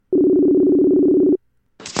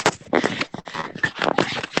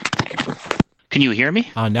Can you hear me?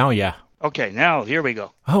 Now, yeah. Okay, now here we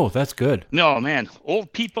go. Oh, that's good. No, man,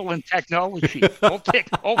 old people in technology, old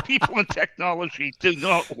people in technology do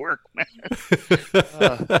not work, man.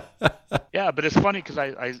 Yeah, but it's funny because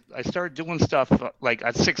I started doing stuff like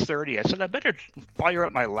at 6:30. I said I better fire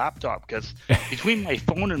up my laptop because between my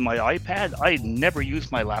phone and my iPad, I never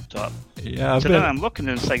use my laptop. Yeah, Then I'm looking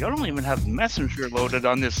and it's like I don't even have Messenger loaded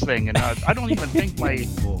on this thing, and I don't even think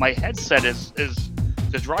my headset is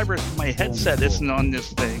the driver for my headset isn't on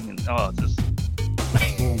this thing, and just.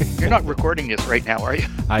 You're not recording this right now, are you?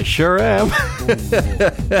 I sure am.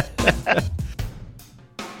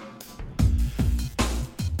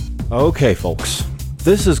 Okay, folks.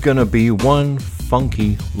 This is going to be one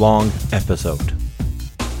funky, long episode.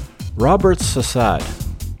 Robert Sassade,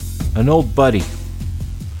 an old buddy.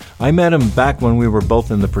 I met him back when we were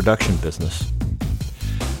both in the production business.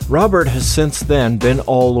 Robert has since then been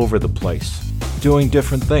all over the place, doing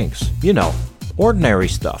different things. You know, ordinary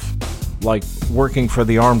stuff. Like working for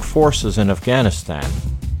the armed forces in Afghanistan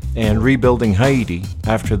and rebuilding Haiti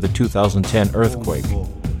after the 2010 earthquake.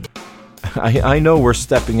 I know we're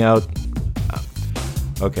stepping out.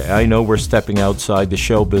 Okay, I know we're stepping outside the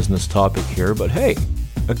show business topic here, but hey,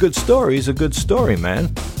 a good story is a good story,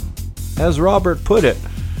 man. As Robert put it,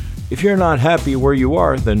 if you're not happy where you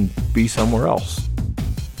are, then be somewhere else.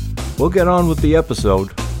 We'll get on with the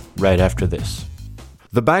episode right after this.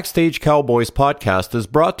 The Backstage Cowboys podcast is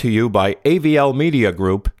brought to you by AVL Media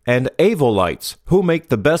Group and Avolights, who make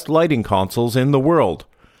the best lighting consoles in the world.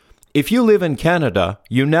 If you live in Canada,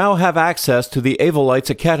 you now have access to the Avolights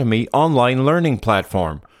Academy online learning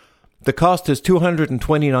platform. The cost is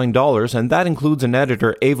 $229, and that includes an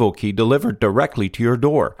editor Avo key delivered directly to your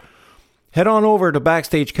door. Head on over to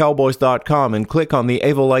BackstageCowboys.com and click on the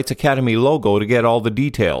Avolights Academy logo to get all the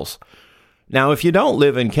details. Now, if you don't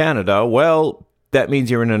live in Canada, well, that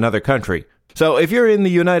means you're in another country. So if you're in the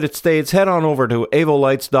United States, head on over to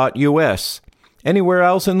avolights.us. Anywhere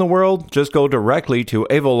else in the world, just go directly to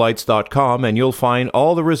avolights.com and you'll find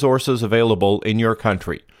all the resources available in your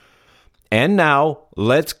country. And now,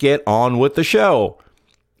 let's get on with the show.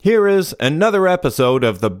 Here is another episode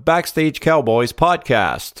of the Backstage Cowboys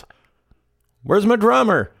podcast. Where's my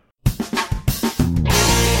drummer?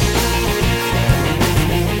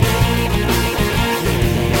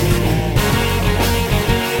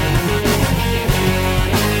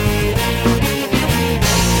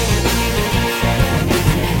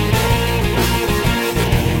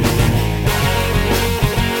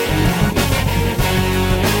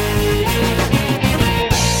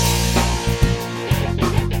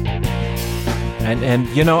 And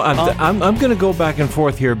you know, I'm going to go back and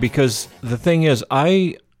forth here because the thing is,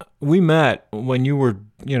 we met when you were,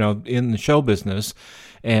 you know, in the show business,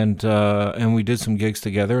 and we did some gigs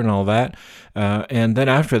together and all that, and then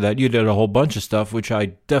after that, you did a whole bunch of stuff, which I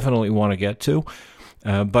definitely want to get to,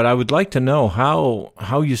 but I would like to know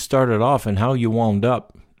how you started off and how you wound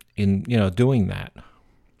up in, you know, doing that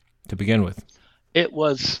to begin with. It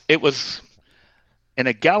was in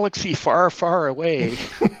a galaxy far, far away.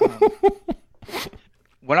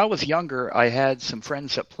 When I was younger, I had some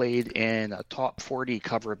friends that played in a top 40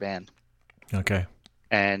 cover band. Okay.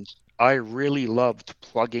 And I really loved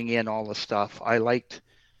plugging in all the stuff. I liked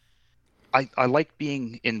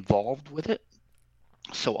being involved with it.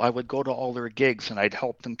 So I would go to all their gigs and I'd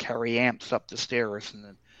help them carry amps up the stairs, and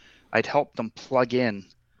then I'd help them plug in.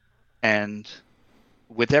 And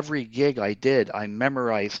with every gig I did, I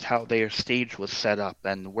memorized how their stage was set up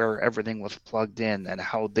and where everything was plugged in and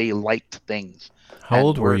how they liked things. How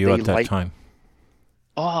old were you at that time?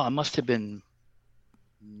 Oh, I must have been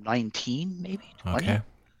 19, maybe 20. Okay.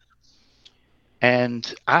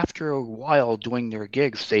 And after a while doing their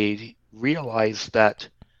gigs, they realized that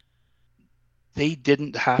they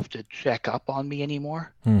didn't have to check up on me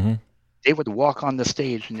anymore. Mm-hmm. They would walk on the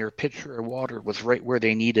stage and their pitcher of water was right where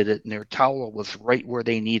they needed it, and their towel was right where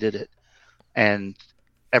they needed it, and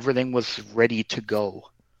everything was ready to go.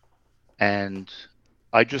 And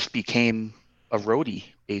I just became a roadie,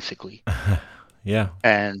 basically. Yeah.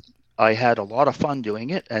 And I had a lot of fun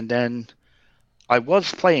doing it. And then I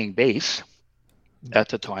was playing bass at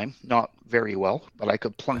the time, not very well, but I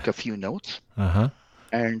could plunk a few notes. Uh-huh.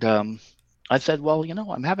 And I said, well, you know,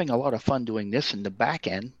 I'm having a lot of fun doing this in the back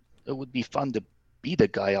end. It would be fun to be the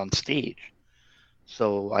guy on stage.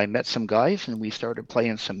 So I met some guys and we started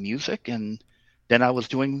playing some music, and then I was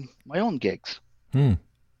doing my own gigs.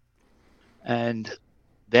 And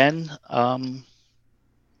then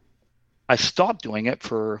I stopped doing it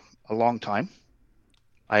for a long time.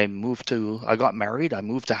 I got married. I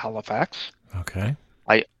moved to Halifax. Okay.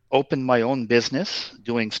 I opened my own business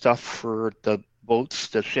doing stuff for boats,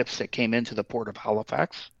 the ships that came into the port of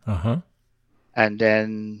Halifax. Uh-huh. And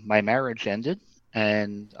then my marriage ended,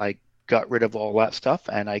 and I got rid of all that stuff,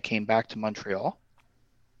 and I came back to Montreal.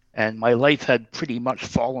 And my life had pretty much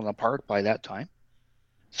fallen apart by that time.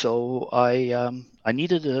 So I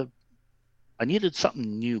needed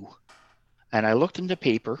something new, and I looked in the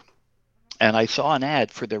paper, and I saw an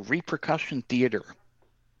ad for the Repercussion Theatre,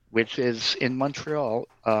 which is in Montreal,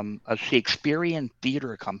 a Shakespearean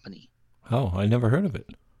theater company. Oh, I never heard of it.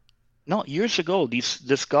 No, years ago,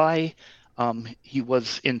 this guy, he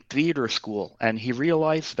was in theater school, and he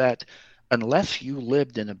realized that unless you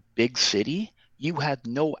lived in a big city, you had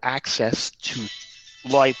no access to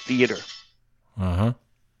live theater. Uh-huh.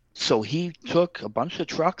 So he took a bunch of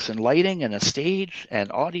trucks and lighting and a stage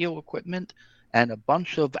and audio equipment and a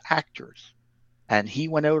bunch of actors, and he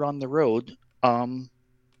went out on the road,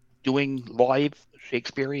 doing live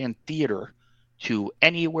Shakespearean theater to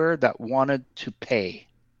anywhere that wanted to pay.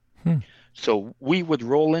 Hmm. So we would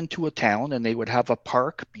roll into a town and they would have a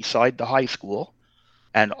park beside the high school,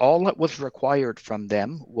 and all that was required from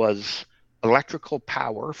them was electrical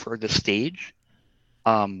power for the stage,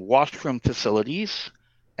 washroom facilities,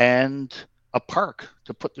 and a park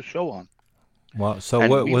to put the show on. Wow. So And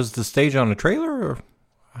what we was the stage on a trailer, or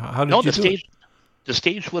how no, did you do it? the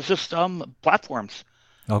stage was just platforms.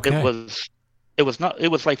 It Okay. was it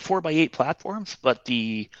was like 4x8 platforms, but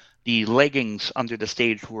the leggings under the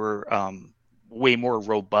stage were way more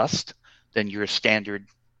robust than your standard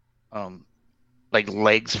um, like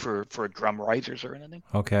legs for drum risers or anything.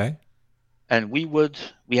 Okay. And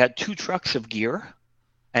we had two trucks of gear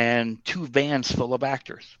and two vans full of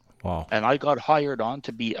actors. Wow. And I got hired on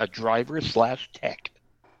to be a driver slash tech.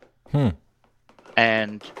 Hmm.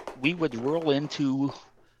 And we would roll into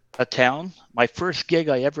a town. My first gig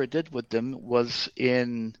I ever did with them was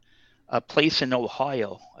in a place in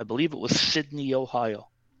Ohio. I believe it was Sydney, Ohio.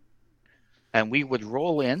 And we would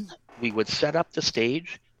roll in, we would set up the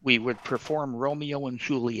stage, we would perform Romeo and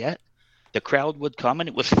Juliet. The crowd would come, and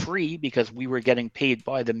it was free because we were getting paid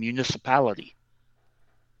by the municipality.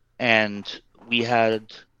 And we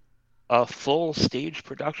had a full stage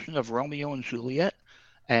production of Romeo and Juliet,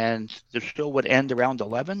 and the show would end around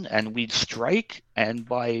 11, and we'd strike, and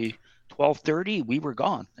by 12:30 we were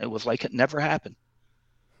gone. It was like it never happened.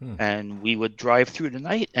 Hmm. And we would drive through the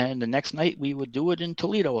night, and the next night we would do it in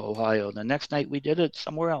Toledo, Ohio. The next night we did it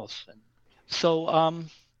somewhere else. And so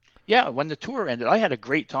yeah, when the tour ended, I had a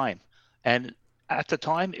great time. And at the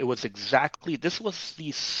time, it was exactly, this was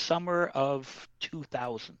the summer of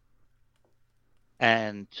 2000.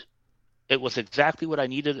 And it was exactly what I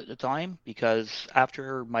needed at the time, because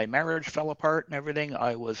after my marriage fell apart and everything,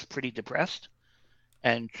 I was pretty depressed.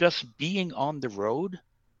 And just being on the road,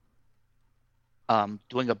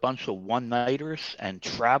 doing a bunch of one-nighters and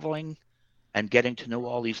traveling and getting to know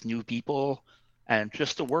all these new people and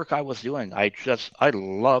just the work I was doing, I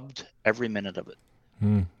loved every minute of it.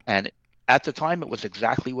 Hmm. And at the time, it was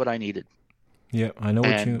exactly what I needed. Yeah, And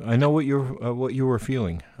I know what you were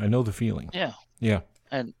feeling. I know the feeling. yeah, Yeah.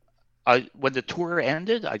 and when the tour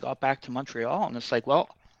ended, I got back to Montreal, and it's like, well,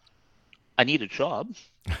 I need a job.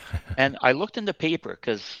 And I looked in the paper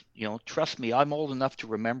because, trust me, I'm old enough to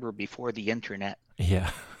remember before the internet.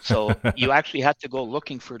 Yeah. So you actually had to go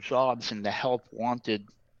looking for jobs in the help wanted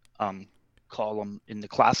column in the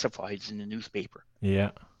classifieds in the newspaper.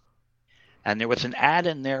 Yeah. And there was an ad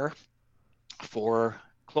in there for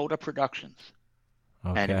Clota Productions.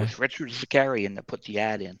 And it Okay. was Richard Zakarian that put the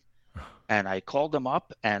ad in. And I called him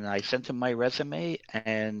up and I sent him my resume,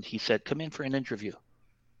 and he said, come in for an interview.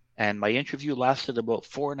 And my interview lasted about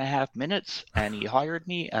 4.5 minutes, and he hired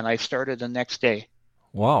me, and I started the next day.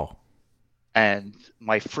 Wow. And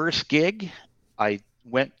my first gig, I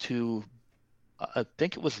went to, I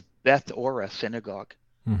think it was Beth Ora Synagogue,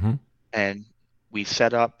 Mm-hmm. and we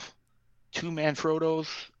set up two Manfrottos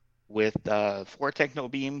with 4 techno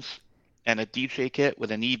beams and a DJ kit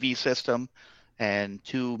with an EV system and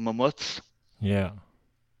two Mamuts. Yeah.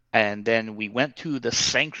 And then we went to the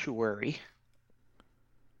Sanctuary.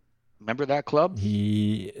 Remember that club?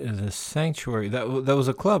 The sanctuary. That was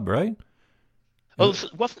a club, right? Oh,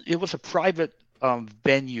 it was a private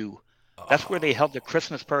venue. That's where they held the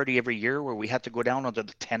Christmas party every year, where we had to go down onto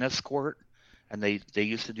the tennis court, and they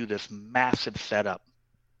used to do this massive setup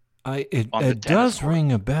on the It tennis does court.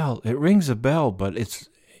 ring a bell. It rings a bell, but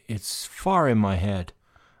it's far in my head.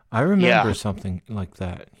 I remember Yeah, something like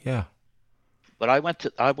that. Yeah. but I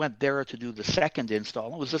went there to do the second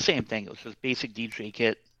install. It was the same thing. It was just basic DJ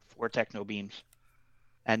kit, 4 techno beams.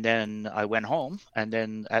 And then I went home, and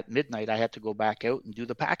then at midnight I had to go back out and do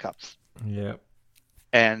the pack ups. Yeah.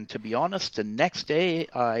 And to be honest, the next day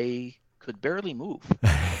I could barely move.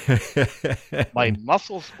 My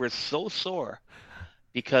muscles were so sore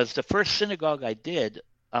because the first synagogue I did,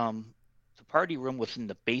 the party room was in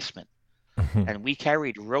the basement, and we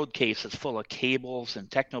carried road cases full of cables and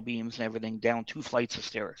techno beams and everything down 2 flights of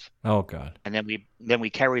stairs, Oh God. and then we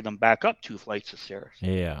carried them back up 2 flights of stairs.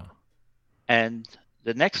 Yeah. And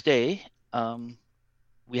the next day,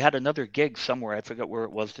 we had another gig somewhere. I forget where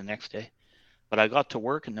it was the next day. But I got to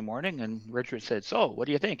work in the morning, and Richard said, "So, what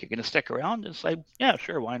do you think? You're going to stick around?" It's like, "Yeah,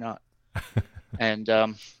 sure, why not?" And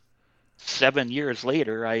 7 years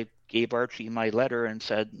later, I gave Archie my letter and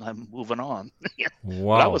said, "I'm moving on." But I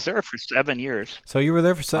Wow. was there for 7 years. So you were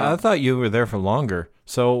there for? I Um, thought you were there for longer.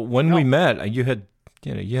 So when we no, met, you had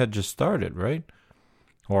just started, right?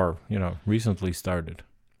 Or recently started.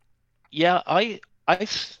 yeah, I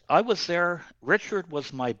was there. Richard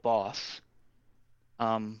was my boss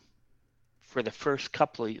um, for the first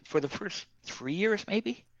 3 years,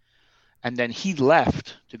 maybe. And then he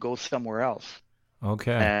left to go somewhere else.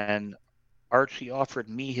 Okay. And Archie offered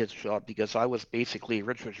me his job because I was basically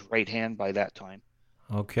Richard's right hand by that time.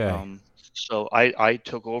 Okay. So I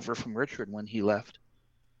took over from Richard when he left.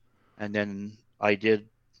 And then I did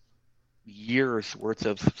years worth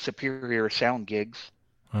of superior sound gigs.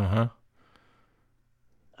 Uh huh.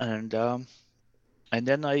 And and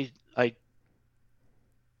then I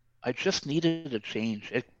just needed a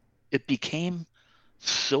change. It became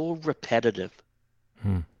so repetitive.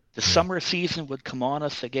 Hmm. The Yeah. summer season would come on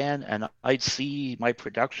us again, and I'd see my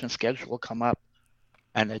production schedule come up,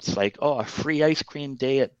 and it's like, oh, a free ice cream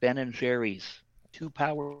day at Ben and Jerry's, 2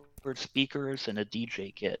 powered speakers and a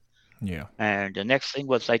DJ kit. Yeah. And the next thing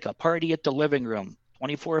was like a party at the living room,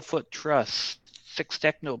 24-foot truss, 6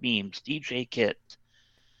 techno beams, DJ kit.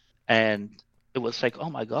 And it was like, oh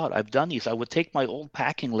my God, I've done these. I would take my old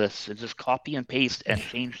packing lists and just copy and paste and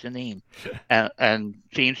change the name and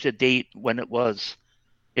change the date when it was.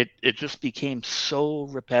 It just became so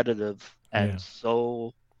repetitive Yeah. and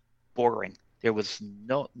so boring. There was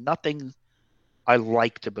nothing I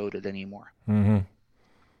liked about it anymore. Mm-hmm.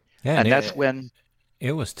 Yeah, and And that's when,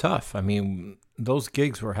 it was tough. I mean, those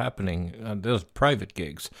gigs were happening. Those private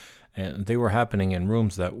gigs, and they were happening in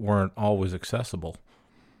rooms that weren't always accessible.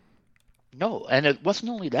 no, and it wasn't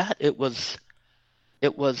only that, there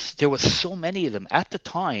was so many of them at the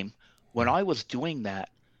time when I was doing that.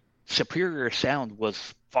 Superior Sound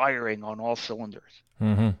was firing on all cylinders.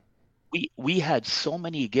 Mm-hmm. We had so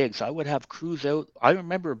many gigs. I would have crews out. I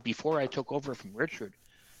remember before I took over from Richard,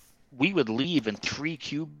 we would leave in 3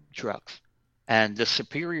 cube trucks, and the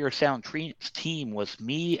Superior Sound team was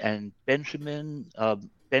me and Benjamin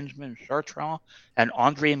Chartrand and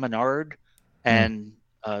Andre Menard Mm.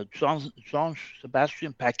 and Jean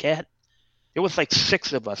Sebastian Paquette. There was like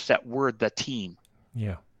 6 of us that were the team,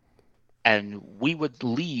 Yeah. and we would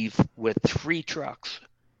leave with 3 trucks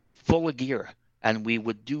full of gear, and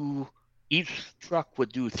each truck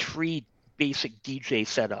would do 3 basic DJ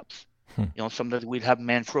setups. Hmm. Some we'd have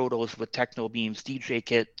Manfrottos with techno beams, DJ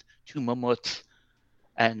kit, 2 mammoths,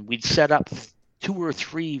 and we'd set up 2 or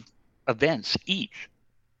 3 events each.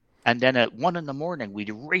 And then at 1 in the morning,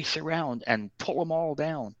 we'd race around and pull them all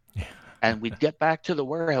down. And we'd get back to the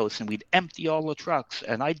warehouse and we'd empty all the trucks.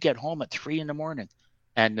 And I'd get home at 3 in the morning.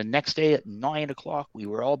 And the next day at 9 o'clock, we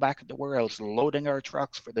were all back at the warehouse loading our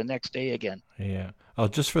trucks for the next day again. Yeah. Oh,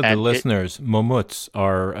 just for the And listeners, mamuts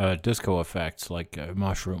are disco effects like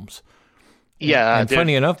mushrooms. yeah, And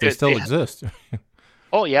funny enough, they still exist.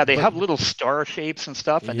 oh yeah, they But- have little star shapes and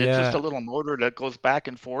stuff, and it's just Yeah. a little motor that goes back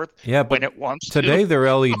and forth Yeah, when but it wants today to. they're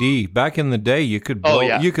LED. Back in the day, you could blow Oh,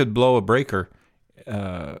 yeah. you could blow a breaker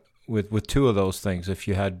with 2 of those things if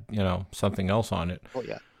you had something else on it. Oh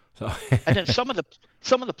yeah. So And then some of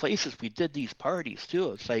the places we did these parties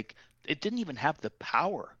too, it's like it didn't even have the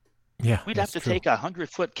power. yeah, We'd have that's to true. take a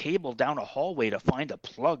 100-foot cable down a hallway to find a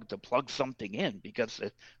plug to plug something in because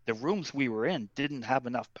the rooms we were in didn't have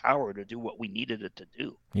enough power to do what we needed it to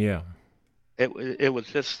do. Yeah. It was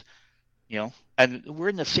just, and we're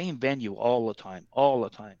in the same venue all the time, all the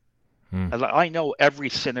time. Hmm. And I know every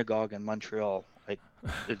synagogue in Montreal. Like,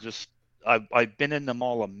 I've been in them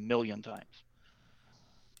all a million times.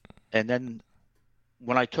 And then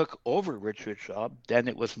when I took over Richard's job, then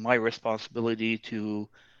it was my responsibility to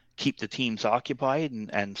keep the teams occupied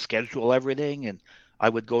and schedule everything. And I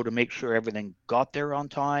would go to make sure everything got there on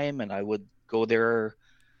time, and I would go there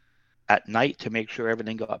at night to make sure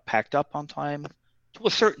everything got packed up on time. To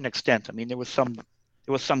a certain extent, I mean, there was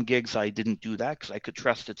some gigs I didn't do that because I could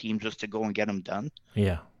trust the team just to go and get them done.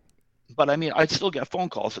 Yeah. But I mean, I'd still get phone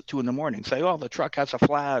calls at 2 in the morning, say, "Oh, the truck has a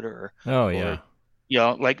flat," Oh yeah.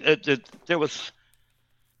 like there was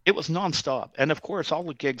It was nonstop. And of course, all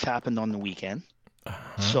the gigs happened on the weekend.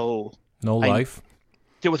 Uh-huh. So No I life.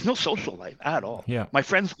 there was no social life at all. Yeah. My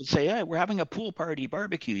friends would say, "Hey, we're having a pool party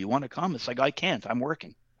barbecue. You want to come?" It's like, I can't. I'm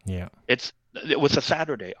working. Yeah. It was a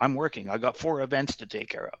Saturday. I'm working. I got 4 events to take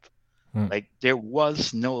care of. Hmm. Like there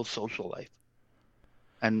was no social life.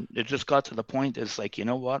 And it just got to the point, it's like, you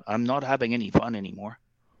know what? I'm not having any fun anymore.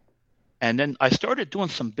 And then I started doing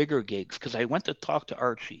some bigger gigs because I went to talk to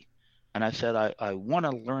Archie and I said, I want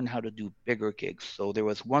to learn how to do bigger gigs. So there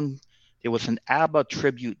was an ABBA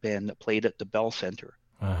tribute band that played at the Bell Center.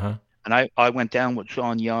 Uh-huh. And I went down with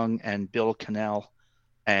Sean Young and Bill Cannell,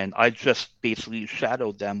 and I just basically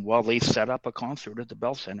shadowed them while they set up a concert at the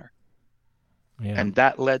Bell Center. Yeah. And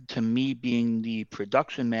that led to me being the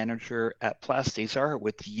production manager at Place des Arts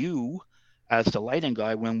with you as the lighting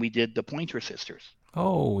guy when we did the Pointer Sisters.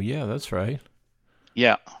 Oh, yeah, that's right.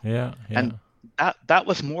 Yeah. Yeah, And yeah. that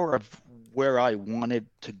was more of where I wanted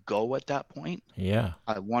to go at that point. Yeah.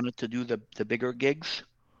 I wanted to do the bigger gigs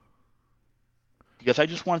because I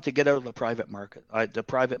just wanted to get out of the private market. The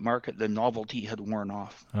private market, the novelty had worn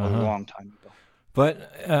off a Uh-huh. long time ago.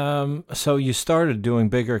 But so you started doing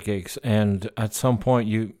bigger gigs, and at some point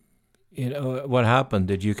you know, what happened?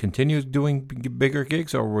 Did you continue doing bigger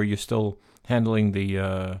gigs, or were you still handling the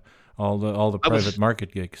all the I private was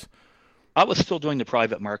market gigs? I was still doing the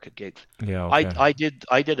private market gigs. Yeah, I okay.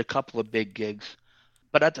 I did a couple of big gigs,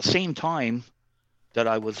 but at the same time that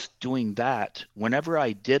I was doing that, whenever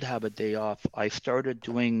I did have a day off, I started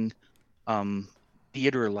doing um,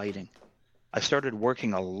 theater lighting. I started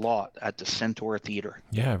working a lot at the Centaur Theater,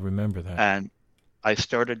 Yeah, I remember that. and I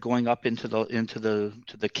started going up into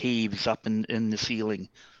the caves up in the ceiling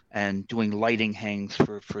and doing lighting hangs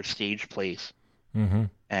for stage plays. Mm-hmm.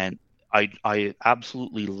 And I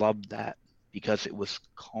absolutely loved that because it was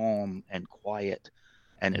calm and quiet.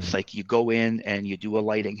 And it's Yeah. like you go in and you do a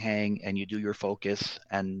lighting hang and you do your focus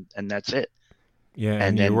and that's it. Yeah, and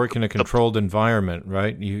And you then work in a controlled environment,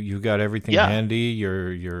 right? You got everything yeah, handy.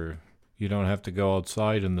 You don't have to go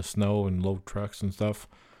outside in the snow and load trucks and stuff.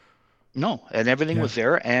 no, and everything Yeah. was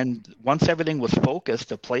there. And once everything was focused,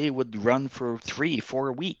 the play would run for 3,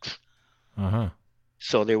 4 weeks. Uh-huh.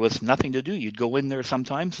 So there was nothing to do. You'd go in there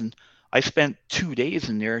sometimes, and I spent 2 days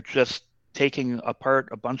in there just taking apart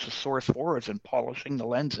a bunch of source fours and polishing the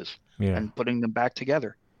lenses Yeah. and putting them back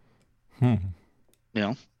together. Hmm. You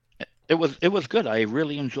know, it was good. I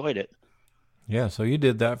really enjoyed it. Yeah, so you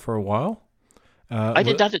did that for a while? I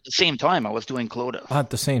did that at the same time I was doing Clodagh. At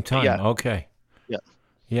the same time. Yeah, Okay. yeah,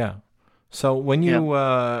 Yeah. So yeah.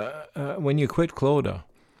 when you quit Clodagh,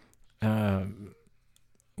 uh,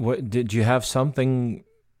 what did you have something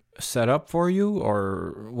set up for you,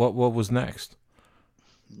 or what was next?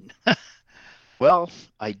 Well,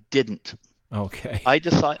 I didn't. Okay. I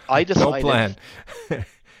No decided plan.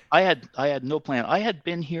 I had no plan. I had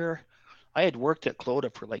been here. I had worked at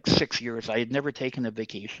Clodagh for like 6 years. I had never taken a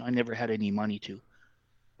vacation. I never had any money to.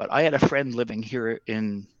 But I had a friend living here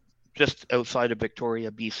in just outside of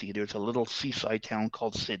Victoria, BC. There's a little seaside town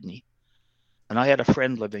called Sydney. And I had a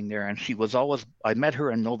friend living there, and I met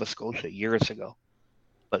her in Nova Scotia years ago,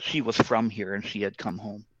 but she was from here and she had come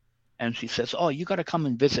home. And she says, "Oh, you got to come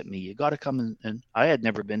and visit me. You got to come." And I had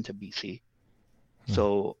never been to BC. Hmm.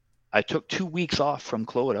 So I took 2 weeks off from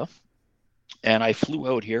Clodagh and I flew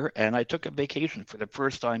out here and I took a vacation for the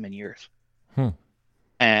first time in years. Hmm.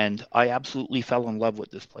 And I absolutely fell in love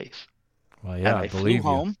with this place. Well, And yeah, I I flew believe you.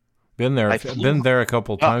 home. Been there, I flew, been there a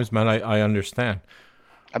couple uh, times, man. I understand.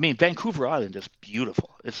 I mean, Vancouver Island is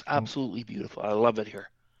beautiful. It's Hmm. absolutely beautiful. I love it here.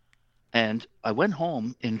 And I went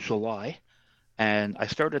home in July and I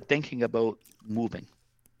started thinking about moving.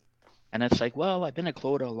 And it's like, well, I've been at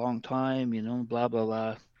Clodagh a long time, blah, blah,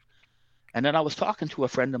 blah. And then I was talking to a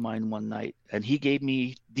friend of mine one night, and he gave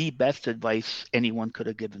me the best advice anyone could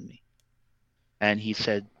have given me. And he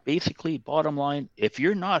said, basically, bottom line, if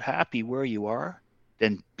you're not happy where you are,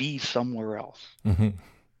 then be somewhere else. Hmm.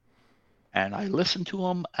 And I listened to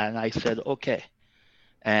him and I said, okay.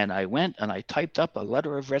 And I went and I typed up a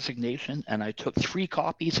letter of resignation and I took 3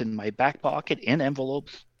 copies in my back pocket in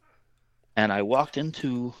envelopes. And I walked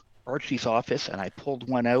into Archie's office and I pulled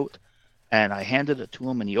one out and I handed it to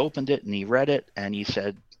him and he opened it and he read it and he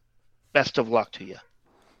said, best of luck to you.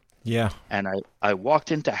 Yeah. And I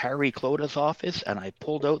walked into Harry Clodagh's office and I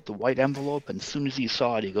pulled out the white envelope. And as soon as he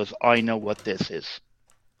saw it, he goes, I know what this is.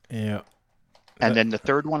 Yeah. And That, then the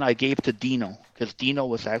third one I gave to Dino because Dino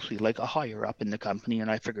was actually like a higher up in the company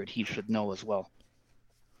and I figured he should know as well.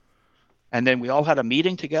 And then we all had a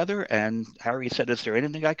meeting together and Harry said, is there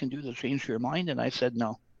anything I can do to change your mind? And I said,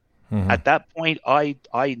 no. hmm. At that point, I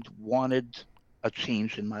wanted a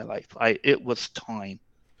change in my life. It was time.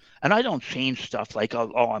 And I don't change stuff like,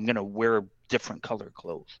 oh, I'm going to wear different color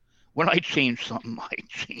clothes. When I change something, I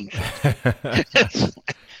change it.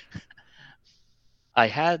 I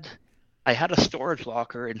had I had a storage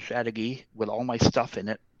locker in Chateauguay with all my stuff in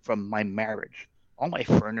it from my marriage, all my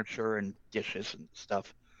furniture and dishes and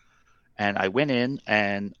stuff. And I went in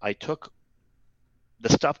and I took the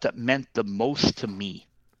stuff that meant the most to me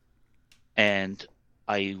and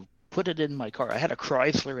I put it in my car. I had a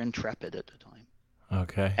Chrysler Intrepid at the time.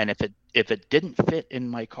 Okay. And if it didn't fit in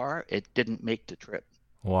my car, it didn't make the trip.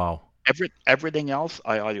 Wow. Everything else,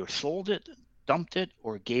 I either sold it, dumped it,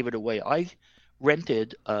 or gave it away. I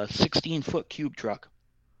rented a 16-foot cube truck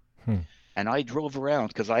Hmm. and I drove around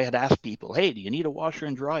because I had asked people, hey, do you need a washer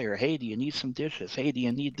and dryer? Hey, do you need some dishes? Hey, do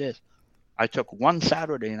you need this? I took one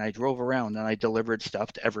Saturday and I drove around and I delivered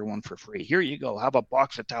stuff to everyone for free. Here you go. Have a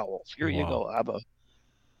box of towels. Here you Wow. go.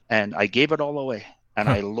 And I gave it all away. And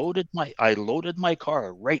Huh. I loaded my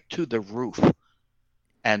car right to the roof.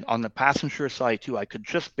 And on the passenger side too, I could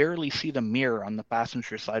just barely see the mirror on the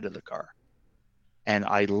passenger side of the car. And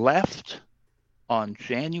I left on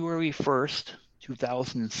January 1st,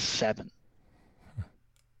 2007.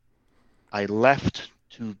 I left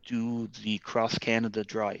to do the cross Canada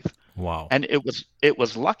drive. Wow. And it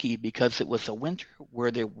was lucky because it was a winter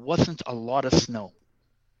where there wasn't a lot of snow.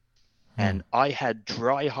 Hmm. And I had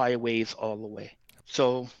dry highways all the way.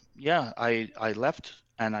 So yeah, I left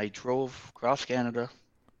and I drove across Canada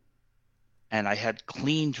and I had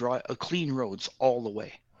clean roads all the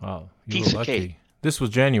way. Wow. You were Piece of cake. lucky. This was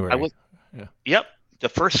I January. was Yeah. Yep, the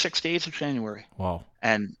first 6 days of January. Wow.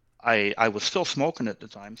 And I was still smoking at the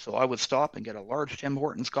time, so I would stop and get a large Tim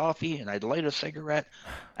Hortons coffee and I'd light a cigarette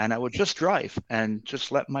and I would just drive and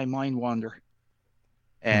just let my mind wander.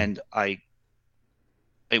 Hmm. And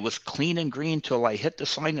it was clean and green till I hit the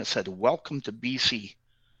sign that said "Welcome to BC."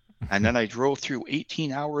 And then I drove through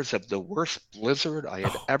 18 hours of the worst blizzard I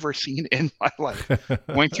had ever seen in my life,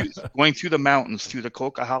 going through the mountains, through the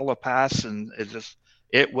Coquihalla Pass, and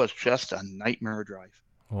it was just a nightmare drive.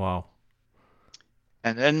 Wow.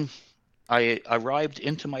 And then I arrived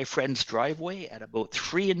into my friend's driveway at about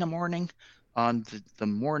 3 in the morning on the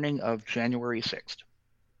morning of January 6th.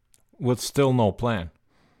 With still no plan.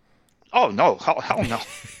 Oh no, hell no.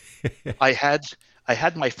 I had I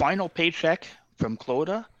had my final paycheck from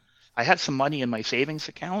Clota. I had some money in my savings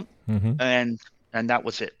account, Mm-hmm. and that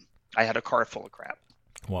was it. I had a car full of crap.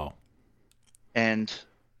 Wow. And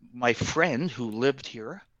my friend who lived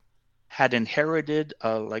here had inherited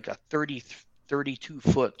like a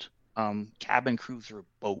 32-foot cabin cruiser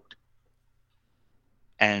boat.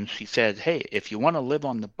 And she said, hey, if you want to live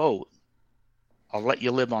on the boat, I'll let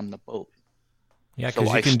you live on the boat. Yeah, So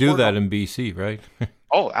because you I can do stored that all, in BC, right?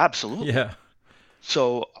 oh, absolutely. Yeah.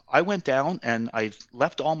 So I went down and I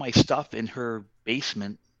left all my stuff in her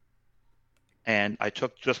basement and I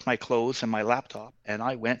took just my clothes and my laptop and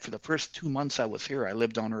I went for the first 2 months I was here. I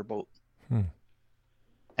lived on her boat Hmm.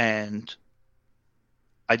 and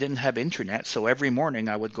I didn't have internet. So every morning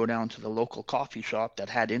I would go down to the local coffee shop that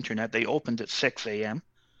had internet. They opened at 6 a.m.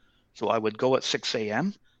 So I would go at 6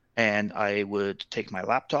 a.m. and I would take my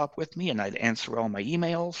laptop with me and I'd answer all my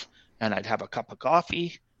emails and I'd have a cup of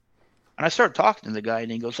coffee. And I started talking to the guy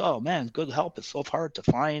and he goes, oh man, good help. It's so hard to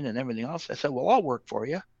find and everything else. I said, well, I'll work for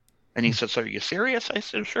you. And he Hmm. says, are you serious? I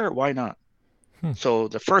said, sure, why not? Hmm. So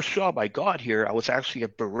the first job I got here, I was actually a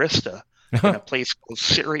barista in a place called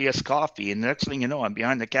Serious Coffee. And the next thing you know, I'm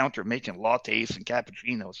behind the counter making lattes and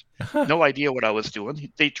cappuccinos. No idea what I was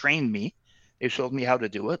doing. They trained me. They showed me how to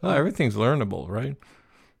do it. Well, everything's learnable, right?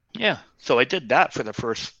 Yeah. So I did that for the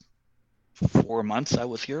first 4 months I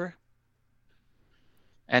was here.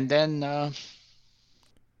 And then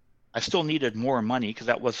I still needed more money because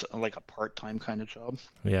that was like a part-time kind of job.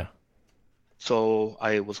 Yeah. So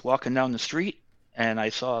I was walking down the street and I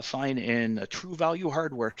saw a sign in a True Value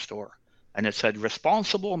hardware store, and it said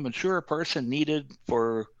responsible, mature person needed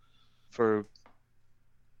for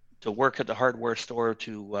to work at the hardware store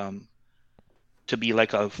to be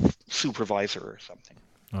like a supervisor or something.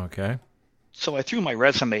 Okay. So I threw my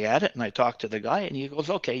resume at it and I talked to the guy and he goes,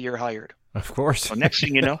 "Okay, you're hired." Of course. So next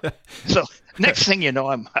thing you know, so next thing you know,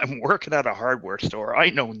 I'm working at a hardware store. I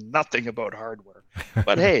know nothing about hardware,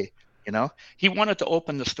 but hey, he wanted to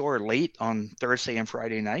open the store late on Thursday and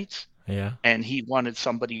Friday nights, Yeah. and he wanted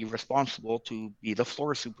somebody responsible to be the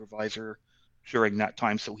floor supervisor during that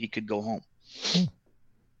time so he could go home. Hmm.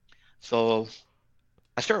 So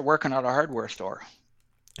I started working at a hardware store,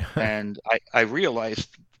 and I realized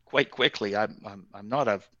quite quickly I'm not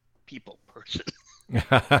a people person.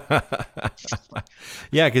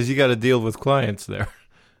 Yeah, because you got to deal with clients there.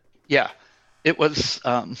 Yeah, it was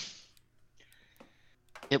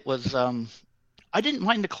it was I didn't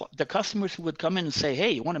mind the customers who would come in and say,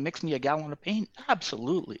 "Hey, you want to mix me a gallon of paint?"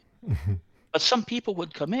 Absolutely. But some people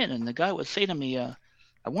would come in and the guy would say to me, "I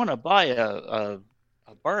want to buy a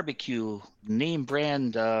barbecue name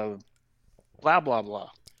brand blah blah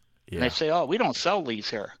blah," and I Yeah. say, "Oh, we don't sell these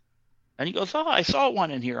here." And he goes, "Oh, I saw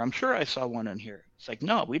one in here. I'm sure I saw one in here." It's like,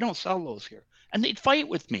 "No, we don't sell those here." And they'd fight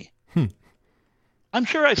with me. Hmm. "I'm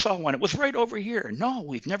sure I saw one. It was right over here." "No,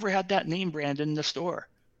 we've never had that name brand in the store."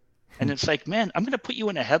 And it's like, man, I'm going to put you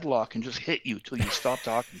in a headlock and just hit you till you stop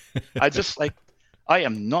talking. I just like, I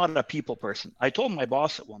am not a people person. I told my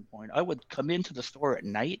boss at one point, I would come into the store at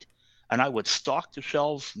night and I would stock the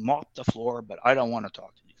shelves, mop the floor, but I don't want to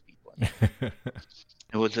talk to these people anymore.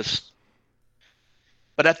 It was just,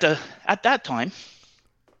 but at that time,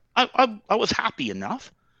 I was happy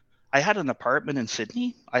enough. I had an apartment in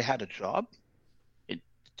Sydney. I had a job. It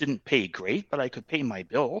didn't pay great, but I could pay my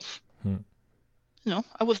bills. Hmm.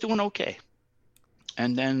 I was doing okay.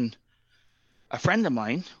 And then a friend of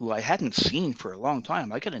mine who I hadn't seen for a long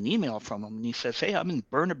time, I got an email from him and he says, "Hey, I'm in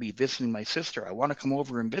Burnaby visiting my sister. I want to come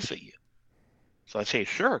over and visit you." So I say,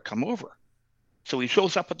 "Sure, come over." So he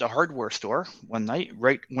shows up at the hardware store one night,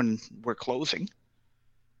 right when we're closing.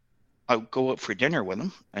 I go out for dinner with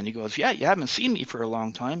him and he goes, "Yeah, you haven't seen me for a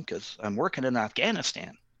long time because I'm working in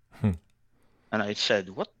Afghanistan." Hmm. And I said,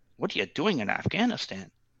 What are you doing in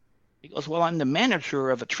Afghanistan?" He goes, "Well, I'm the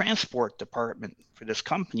manager of a transport department for this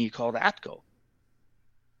company called ATCO."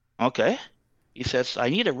 "Okay." He says, "I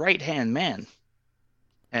need a right-hand man,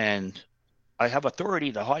 and I have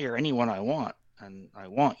authority to hire anyone I want, and I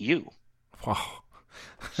want you." Wow.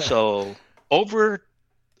 So over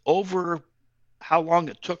over how long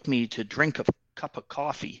it took me to drink a cup of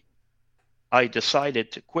coffee, I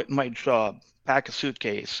decided to quit my job, pack a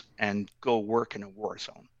suitcase, and go work in a war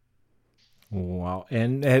zone. Wow.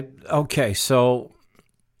 And okay, so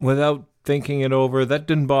without thinking it over, that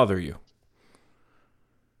didn't bother you.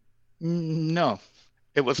 No,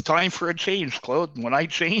 it was time for a change, Claude. When I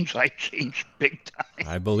changed big time.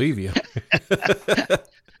 I believe you.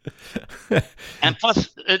 And plus,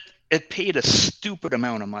 it paid a stupid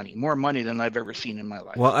amount of money, more money than I've ever seen in my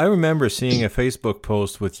Well, life. I remember seeing a Facebook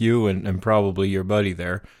post with you and probably your buddy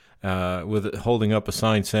there, with holding up a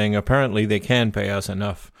sign saying, "Apparently, they can pay us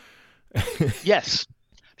enough." Yes,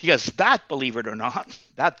 because that, believe it or not,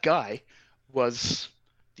 that guy was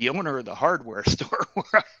the owner of the hardware store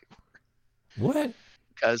where What?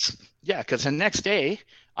 because yeah, because the next day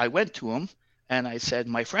I went to him and I said,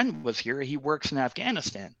 "My friend was here. He works in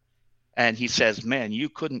Afghanistan." And he says, "Man, you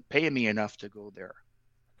couldn't pay me enough to go there."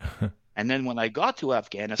 And then when I got to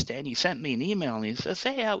Afghanistan, he sent me an email and he says,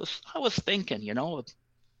 "Hey, I was thinking,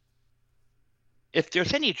 if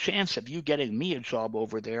there's any chance of you getting me a job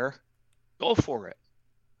over there, go for it."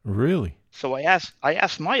 Really? So I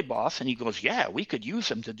asked my boss and he goes, "Yeah, we could use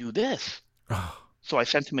him to do this." Oh, So I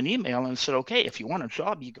sent him an email and said, "Okay, if you want a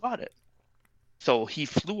job, you got it." So he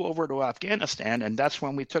flew over to Afghanistan, and that's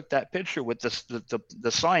when we took that picture with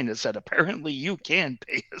the sign that said, "Apparently you can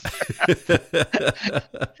pay us."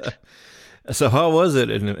 so how was it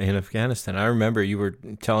in Afghanistan? I remember you were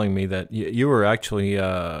telling me that you were actually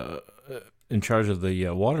in charge of the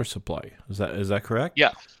water supply. Is that correct?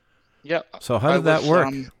 Yeah, yeah. So how I did that was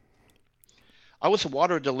work? I was a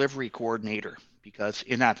water delivery coordinator because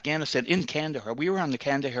in Afghanistan, in Kandahar, we were on the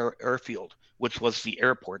Kandahar airfield, which was the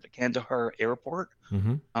airport, the Kandahar airport.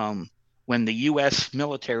 Mm-hmm. Um, when the U.S.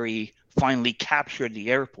 military finally captured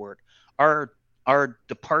the airport, our our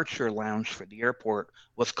departure lounge for the airport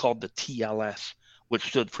was called the TLS, which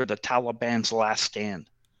stood for the Taliban's Last Stand.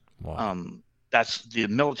 Wow. Um, that's the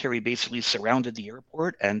military basically surrounded the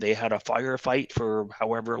airport and they had a firefight for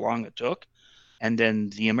however long it took. And then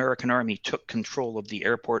the American Army took control of the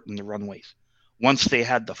airport and the runways. Once they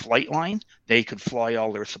had the flight line, they could fly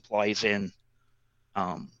all their supplies in,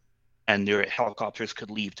 um, and their helicopters could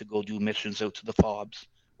leave to go do missions out to the FOBs,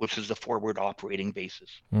 which is the forward operating bases.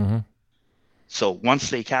 Mm-hmm. So once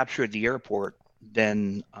they captured the airport,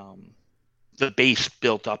 then the base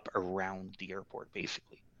built up around the airport,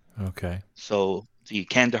 basically. Okay. So the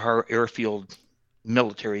Kandahar airfield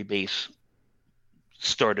military base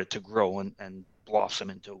started to grow and blossom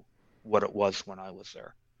into what it was when I was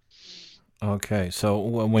there. Okay. So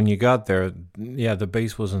when you got there, yeah, the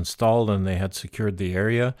base was installed and they had secured the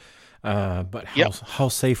area. But how Yep, how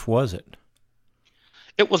safe was it?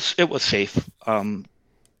 it was safe.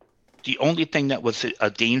 The only thing that was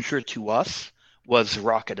a danger to us was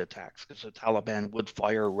rocket attacks because the Taliban would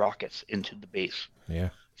fire rockets into the base. Yeah.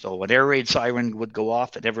 So an air raid siren would go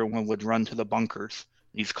off and everyone would run to the bunkers,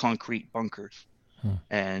 these concrete bunkers. Hmm.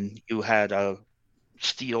 And you had a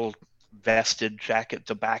steel vested jacket.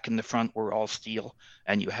 The back and the front were all steel,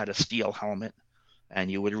 and you had a steel helmet. And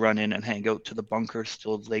you would run in and hang out to the bunkers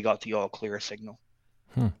till they got the all clear signal.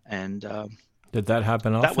 Hmm. And Did that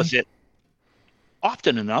happen that often? was it.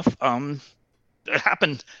 Often enough. It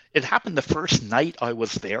happened. It happened the first night I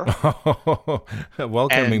was there, A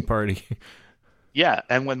welcoming and party. yeah,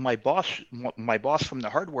 and when my boss from the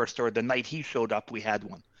hardware store, the night he showed up, we had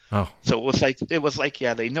one. Oh. So it was like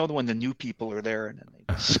yeah, they know when the new people are there, and then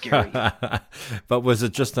they scare you. But was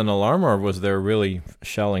it just an alarm, or was there really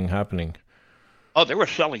shelling happening? Oh, there was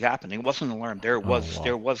shelling happening. It wasn't an alarm. There Oh, was wow.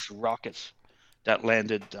 there was rockets that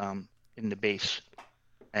landed in the base,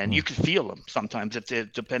 and Hmm. you could feel them sometimes. If they,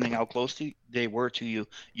 depending how close they were to you,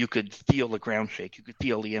 you could feel the ground shake. You could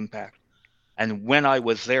feel the impact. And when I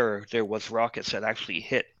was there, there was rockets that actually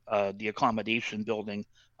hit the accommodation building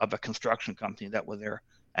of a construction company that were there,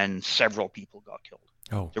 and several people got killed.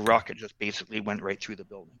 Oh, The God. rocket just basically went right through the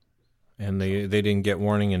building. And So, they didn't get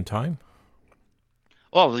warning in time?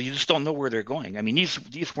 well, you just don't know where they're going. I mean,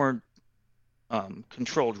 these weren't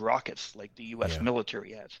controlled rockets like the U.S. Yeah.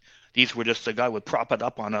 military has. These were just a guy would prop it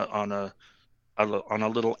up on a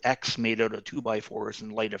little X made out of 2x4s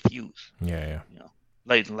and light a fuse. Yeah, yeah. You know,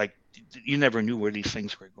 like you never knew where these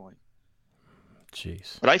things were going.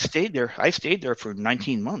 Jeez. But I stayed there. I stayed there for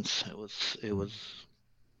 19 months. It was.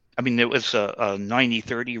 I mean, it was a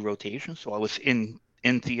 90-30 rotation, so I was in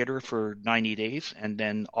theater for 90 days and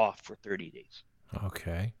then off for 30 days.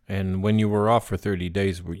 Okay. And when you were off for 30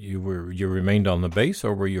 days, you remained on the base,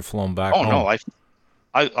 or were you flown back Oh no, home?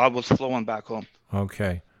 I was flowing back home.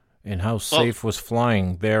 Okay. And how Well, safe was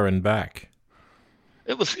flying there and back?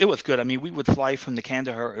 it was good. I mean, we would fly from the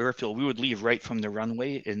Kandahar airfield. We would leave right from the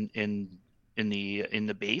runway in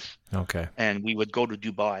the base, Okay. and we would go to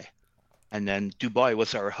Dubai, and then Dubai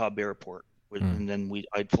was our hub airport, Hmm. and then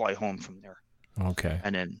I'd fly home from there, Okay.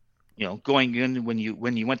 and then going in when you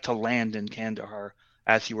went to land in Kandahar,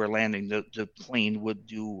 as you were landing, the plane would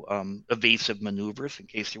do evasive maneuvers in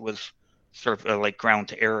case there was sort of like ground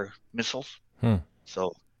to air missiles. Hmm.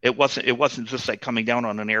 So it wasn't just like coming down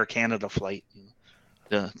on an Air Canada flight.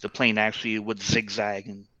 The plane actually would zigzag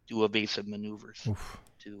and do evasive maneuvers Oof.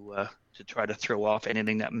 to try to throw off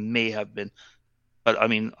anything that may have been. But I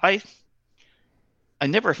mean, I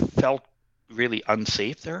never felt really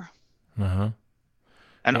unsafe there, Uh-huh.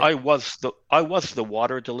 and Eh, I was the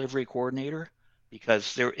water delivery coordinator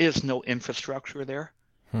because there is no infrastructure there.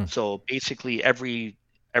 hmm. So basically, every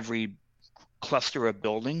cluster of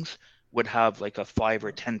buildings would have like a 5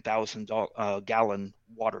 or 10,000 gallon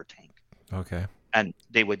water tank, Okay. and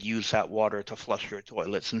they would use that water to flush their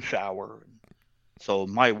toilets and shower. So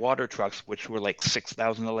my water trucks, which were like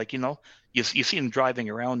 6,000, like you see them driving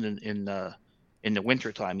around in the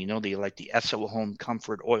wintertime. They like the Esso Home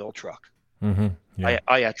Comfort oil truck. Mm-hmm. Yeah.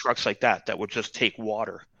 I had trucks like that would just take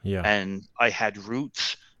water, Yeah. and I had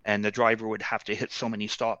routes, and the driver would have to hit so many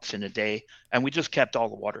stops in a day, and we just kept all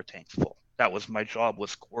the water tanks full. That was my job,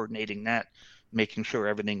 was coordinating that, making sure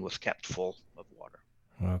everything was kept full of water.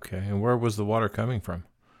 Okay. And where was the water coming from?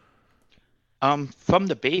 From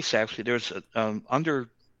the base, actually, there's under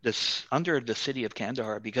the city of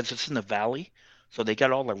Kandahar, because it's in the valley, so they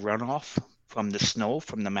get all the runoff from the snow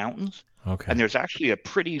from the mountains, Okay. and there's actually a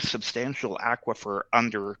pretty substantial aquifer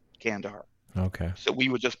under Kandahar. Okay. So we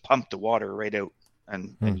would just pump the water right out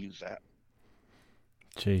and Hmm. use that.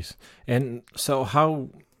 Jeez. And so how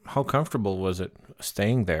comfortable was it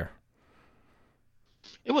staying there?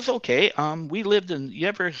 It was okay. We lived in. You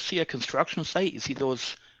ever see a construction site? You see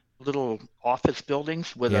those little office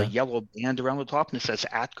buildings with a Yeah. yellow band around the top and it says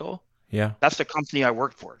Atco? Yeah. That's the company I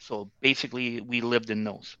worked for. So basically, we lived in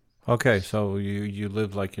those. Okay. So you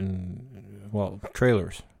live like in, well,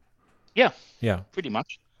 trailers. Yeah, Yeah. pretty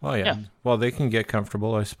much. Well, yeah. Yeah, Well, they can get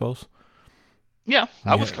comfortable, I suppose. yeah.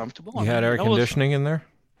 I You was had, comfortable. I you had mean, air that was. conditioning in there?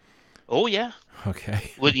 Oh yeah.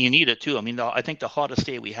 Okay. Well, you need it too. I mean, I think the hottest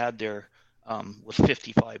day we had there was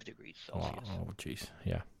 55 degrees Wow. Celsius. Oh, jeez.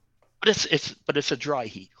 Yeah. But it's a dry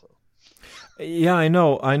heat. Yeah, I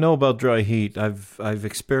know. I know about dry heat. I've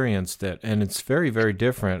experienced it, and it's very, very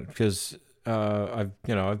different because I've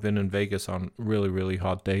been in Vegas on really, really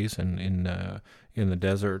hot days, and in the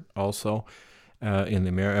desert also, in the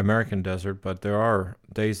American desert. But there are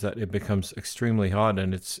days that it becomes extremely hot,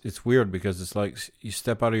 and it's weird because it's like you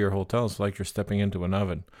step out of your hotel, it's like you're stepping into an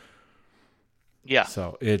oven. Yeah.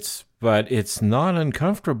 So but it's not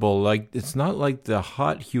uncomfortable. Like it's not like the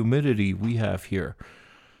hot humidity we have here.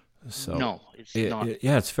 So No, it's not.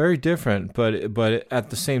 yeah, it's very different, but at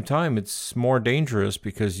the same time, it's more dangerous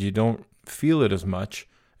because you don't feel it as much,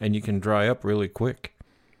 and you can dry up really quick.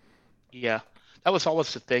 Yeah. that was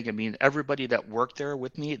always the thing. I mean, everybody that worked there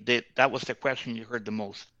with me, that was the question you heard the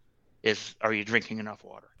most is, are you drinking enough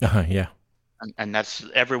water? Yeah. And that's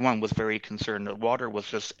everyone was very concerned. The water was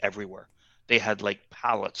just everywhere. They had like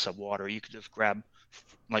pallets of water. You could just grab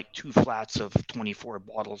like two flats of 24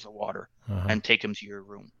 bottles of water Uh-huh. and take them to your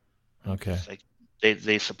room. Okay. It's like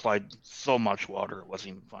they supplied so much water it wasn't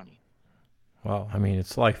even funny. Well, I mean,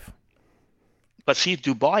 it's life. But see,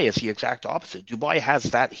 Dubai is the exact opposite. Dubai has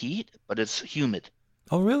that heat, but it's humid.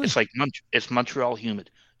 Oh, really? It's like it's Montreal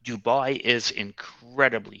humid. Dubai is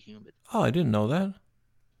incredibly humid, Oh, I didn't know that.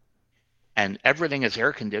 and everything is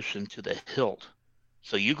air conditioned to the hilt.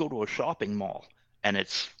 So you go to a shopping mall and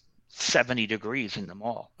it's 70 degrees in the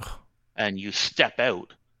mall, and you step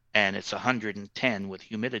out and it's 110 with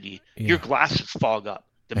humidity. Your Yeah. glasses fog up.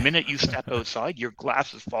 The minute you step outside, your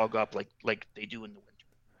glasses fog up like they do in the winter.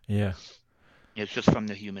 Yeah. It's just from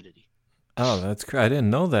the humidity. Oh, that's I didn't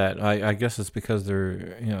know that. I guess it's because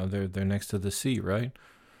they're next to the sea, right?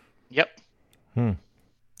 Yep. Hmm.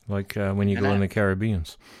 Like when you And go in that, the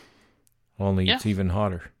Caribbeans, only yeah, it's even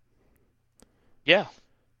hotter. yeah.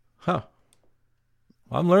 Huh.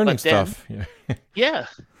 I'm learning But then, stuff. Yeah. yeah,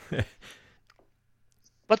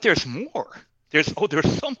 but there's more. There's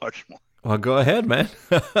so much more. Well, go ahead, man.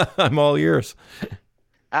 I'm all ears.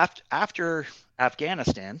 After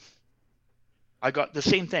Afghanistan, I got the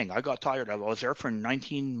same thing. I got tired. I was there for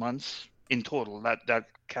 19 months in total. That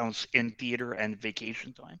counts in theater and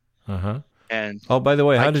vacation time. Uh-huh. And Oh, by the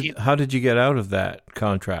way, I came. how did you get out of that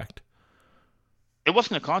contract? It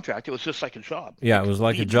wasn't a contract. It was just like a job. You Yeah, it could was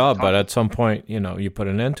like a leave any job, but time. at some point, you put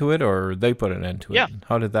an end to it, or they put an end to it. Yeah.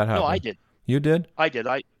 How did that No, I happen? did. You did? I did.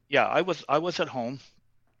 I was at home,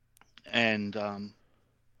 and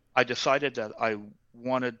I decided that I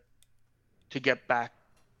wanted to get back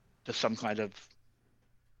to some kind of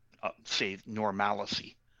say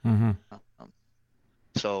normalcy. Mm-hmm. Um,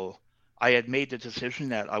 so I had made the decision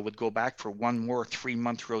that I would go back for one more 3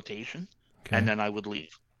 month rotation, and Okay. then I would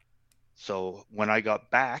leave. So when I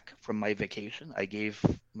got back from my vacation, I gave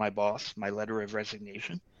my boss my letter of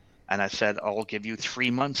resignation, and I said, I'll give you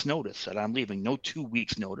 3 months notice that I'm leaving. No 2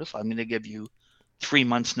 weeks notice. I'm going to give you 3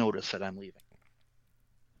 months notice that I'm leaving.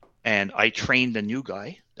 And I trained a new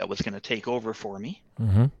guy that was going to take over for me.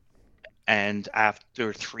 Mm-hmm. And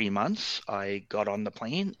after 3 months, I got on the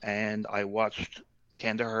plane and I watched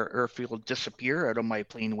Kandahar Airfield disappear out of my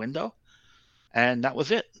plane window. And that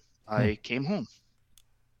was it. Hmm. I came home.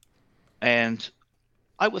 And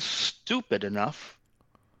I was stupid enough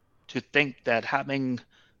to think that having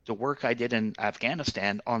the work I did in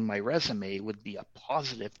Afghanistan on my resume would be a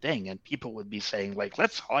positive thing. And people would be saying, like,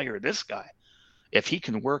 let's hire this guy. If he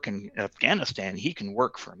can work in Afghanistan, he can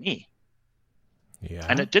work for me. And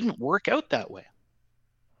Yeah. it didn't work out that way.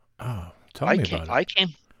 Oh, tell I me came, about it. I came,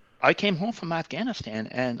 I came home from Afghanistan,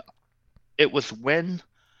 and it was when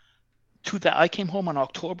I came home in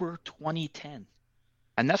October 2010,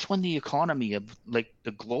 and that's when the economy of like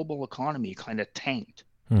the global economy kind of tanked,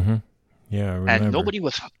 Mm-hmm. Yeah, I and remember.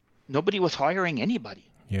 nobody was hiring anybody.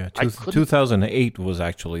 Yeah, I couldn't. 2008 was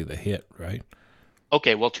actually the hit, right?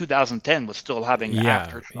 Okay, well, 2010 was still having Yeah, yeah,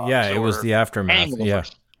 aftershocks it was or the aftermath. Yeah,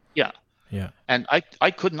 hangovers. Yeah, yeah. and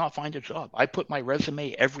I could not find a job. I put my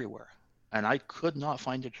resume everywhere, and I could not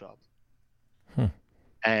find a job. Hmm.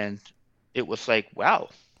 And it was like, wow,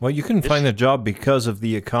 Well, you couldn't find this. a job because of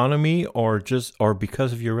the economy, or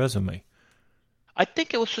because of your resume. I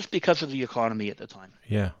think it was just because of the economy at the time.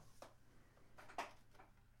 Yeah.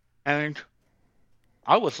 And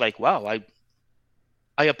I was like, wow,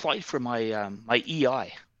 I applied for my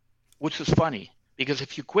EI, which is funny because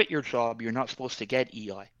if you quit your job, you're not supposed to get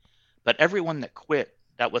EI. But everyone that quit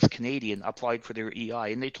that was Canadian applied for their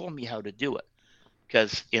EI, and they told me how to do it.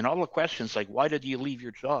 Because in all the questions, like, why did you leave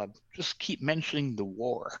your job? Just keep mentioning the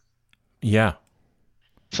war. Yeah.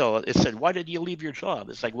 So it said, why did you leave your job?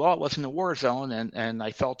 It's like, well, it was in a war zone and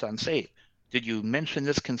I felt unsafe. Did you mention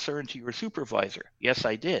this concern to your supervisor? Yes,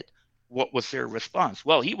 I did. What was their response?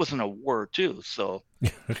 Well, he was in a war too. So,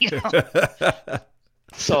 you know,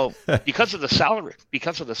 so because of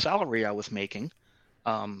the salary I was making,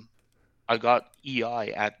 um, I got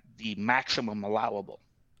EI at the maximum allowable.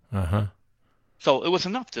 Uh-huh. So it was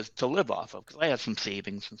enough to live off of because I had some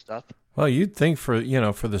savings and stuff. Well, you'd think for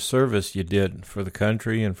the service you did for the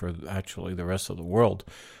country and for actually the rest of the world,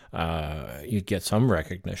 you'd get some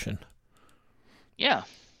recognition. Yeah.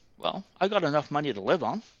 Well, I got enough money to live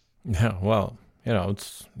on. Yeah, well,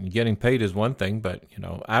 it's getting paid is one thing, but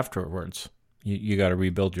afterwards, you got to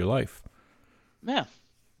rebuild your life. Yeah.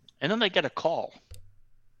 And then I get a call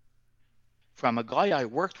from a guy I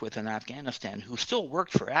worked with in Afghanistan who still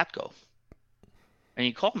worked for ATCO. And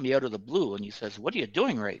he called me out of the blue and he says, "What are you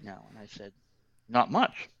doing right now?" And I said, "Not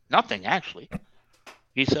much. Nothing, actually."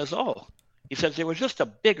 He says, "Oh," he says, "there was just a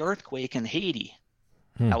big earthquake in Haiti."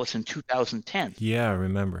 Hmm. That was in 2010. Yeah, I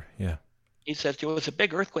remember. Yeah. He says there was a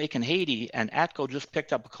big earthquake in Haiti, and ATCO just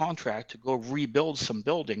picked up a contract to go rebuild some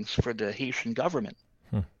buildings for the Haitian government.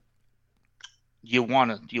 Hmm. Do you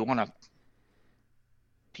want a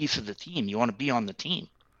piece of the team? You want to be on the team?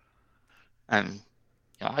 And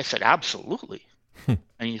I said, absolutely. Hmm.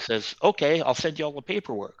 And he says, okay, I'll send you all the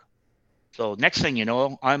paperwork. So next thing you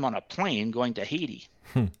know, I'm on a plane going to Haiti.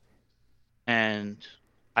 Hmm. And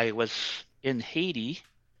I was in Haiti.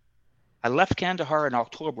 I left Kandahar in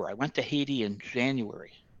October. I went to Haiti in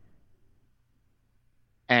January.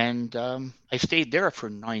 And I stayed there for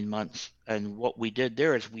 9 months. And what we did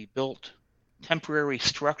there is we built temporary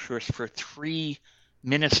structures for 3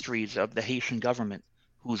 ministries of the Haitian government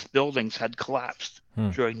whose buildings had collapsed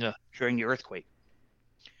Hmm. during the earthquake.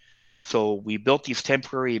 So we built these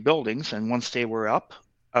temporary buildings, and once they were up,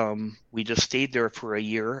 we just stayed there for a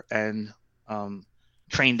year and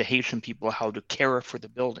trained the Haitian people how to care for the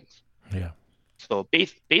buildings. Yeah. So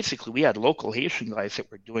basically, we had local Haitian guys that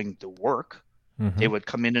were doing the work. Mm-hmm. They would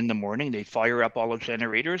come in the morning, they'd fire up all the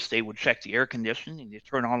generators, they would check the air conditioning, they'd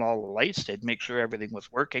turn on all the lights, they'd make sure everything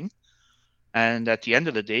was working. And at the end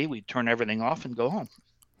of the day, we'd turn everything off and go home.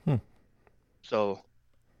 Hmm. So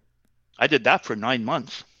I did that for 9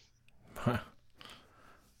 months. Huh.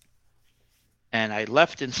 And I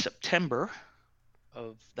left in September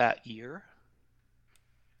of that year.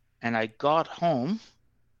 And I got home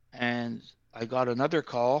and I got another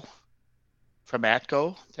call from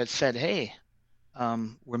ATCO that said, hey,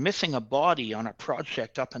 we're missing a body on a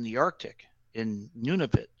project up in the Arctic in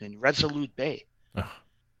Nunavut, in Resolute Bay.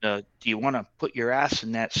 Do you want to put your ass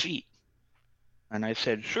in that seat? And I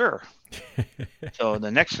said, sure. So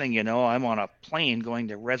the next thing you know, I'm on a plane going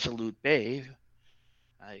to Resolute Bay.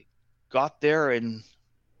 I got there in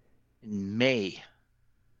May.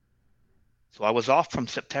 So I was off from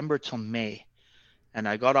September till May. And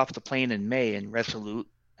I got off the plane in May in Resolute,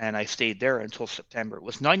 and I stayed there until September. It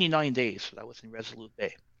was 99 days that I was in Resolute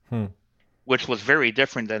Bay, which was very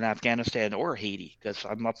different than Afghanistan or Haiti because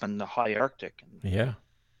I'm up in the high Arctic. And, yeah.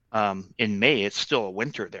 In May, it's still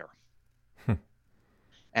winter there.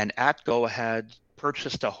 And ATCO had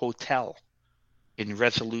purchased a hotel in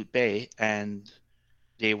Resolute Bay, and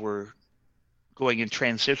they were going in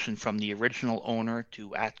transition from the original owner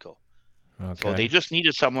to ATCO. Okay. So they just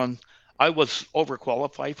needed someone. I was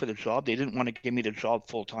overqualified for the job. They didn't want to give me the job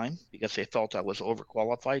full time because they felt I was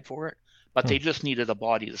overqualified for it. But they just needed a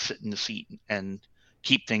body to sit in the seat and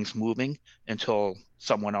keep things moving until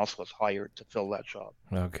someone else was hired to fill that job.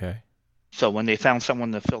 Okay. So when they found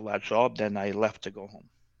someone to fill that job, then I left to go home.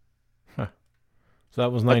 Huh. So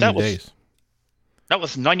that was 90 days. That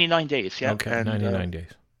was 99 days, yeah. Okay, and, 99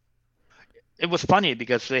 days. It was funny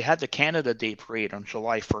because they had the Canada Day parade on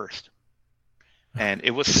July 1st. And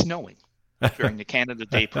it was snowing during the Canada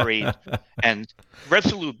Day parade. And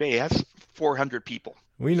Resolute Bay has 400 people.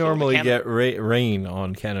 We normally get rain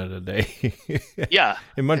on Canada Day. Yeah.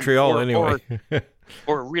 In Montreal, anyway.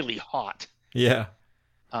 Or really hot. Yeah.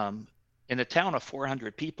 In a town of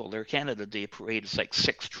 400 people, their Canada Day parade is like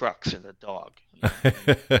 6 trucks and a dog.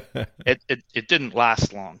 It didn't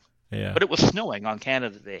last long. Yeah. But it was snowing on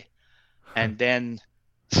Canada Day. And then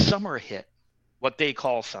summer hit, what they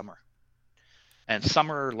call summer. And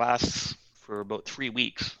summer lasts for about 3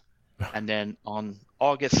 weeks. And then on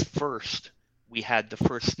August 1st, we had the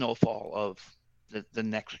first snowfall of the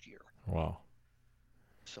next year. Wow.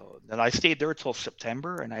 So then I stayed there till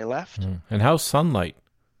September and I left. And how's sunlight?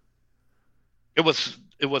 It was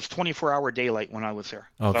 24-hour daylight when I was there.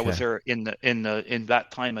 Okay. So I was there in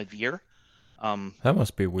that time of year. That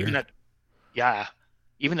must be weird.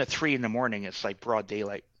 Even at 3 a.m, it's like broad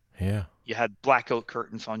daylight. Yeah. You had blackout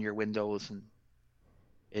curtains on your windows, and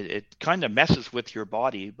it kind of messes with your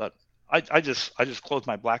body. But I just closed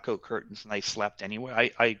my blackout curtains and I slept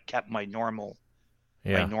anyway. I kept my normal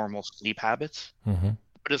sleep habits. Mm-hmm.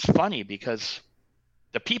 But it's funny because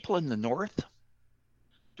the people in the north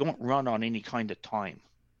don't run on any kind of time.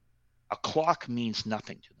 A clock means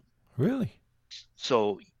nothing to them. Really?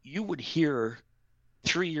 So you would hear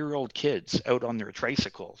 3-year-old kids out on their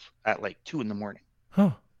tricycles at like 2 a.m.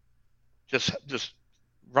 Huh. Just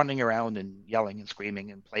running around and yelling and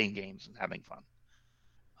screaming and playing games and having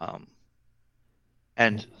fun.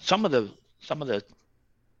 And some of the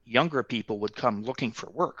younger people would come looking for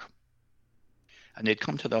work. And they'd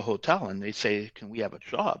come to the hotel and they'd say, can we have a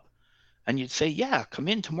job? And you'd say, yeah, come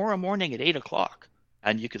in tomorrow morning at 8 o'clock.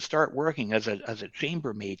 And you could start working as a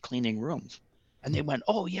chambermaid cleaning rooms. And they went,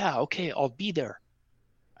 oh, yeah, okay, I'll be there.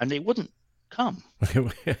 and they wouldn't come.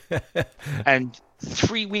 And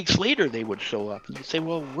 3 weeks later, they would show up and you'd say,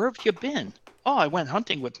 well, where have you been? Oh, I went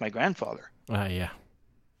hunting with my grandfather. Yeah.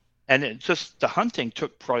 And it just, the hunting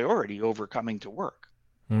took priority over coming to work.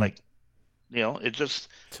 Mm. Like, it It's was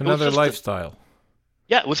another just lifestyle.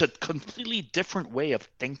 it was a completely different way of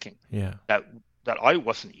thinking Yeah. that I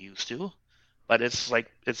wasn't used to, but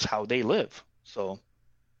it's how they live. So,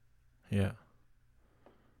 Yeah.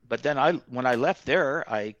 but then when I left there,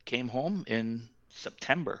 I came home in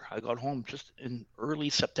September. I got home just in early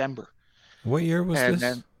September. What year was And this?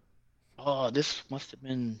 then, this must have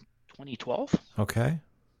been 2012. Okay.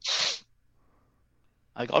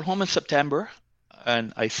 I got home in September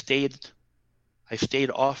and I stayed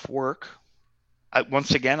off work.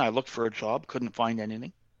 Once again, I looked for a job, couldn't find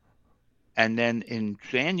anything. And then in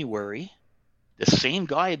January, the same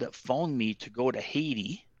guy that phoned me to go to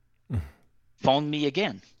Haiti phoned me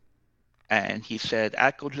again. And he said,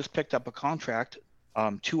 ATCO just picked up a contract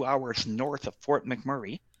 2 hours north of Fort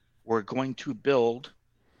McMurray. We're going to build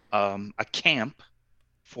a camp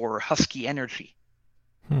for Husky Energy.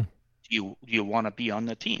 Hmm. Do you want to be on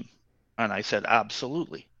the team? And I said,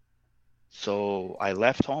 absolutely. So I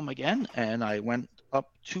left home again and I went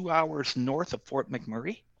up 2 hours north of Fort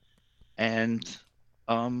McMurray, and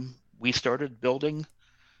we started building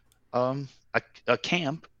a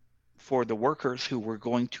camp for the workers who were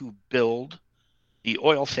going to build the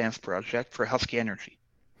oil sands project for Husky Energy.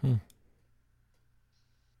 Hmm.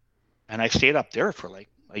 And I stayed up there for like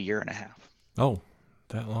a year and a half. Oh,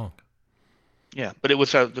 that long. Yeah, but it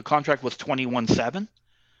was the contract was 21/7.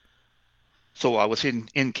 So I was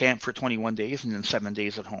in camp for 21 days and then 7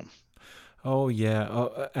 days at home. Oh yeah,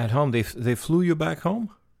 at home they flew you back home.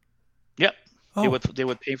 Yep, Oh, they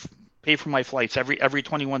would pay for my flights every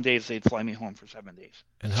 21 days. They'd fly me home for 7 days.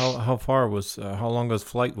 and how long was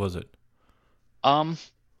flight was it? Um,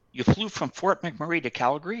 you flew from Fort McMurray to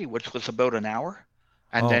Calgary, which was about an hour,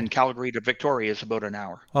 and then Oh, Calgary to Victoria is about an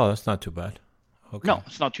hour. oh, that's not too bad. Okay. No,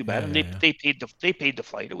 it's not too bad, Yeah, and yeah, yeah. they paid the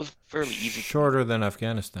flight. It was fairly easy for me. Shorter than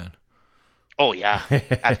Afghanistan. Oh yeah,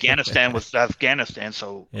 Afghanistan was Afghanistan,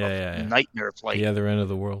 so Yeah, a yeah, yeah. nightmare flight. The other end of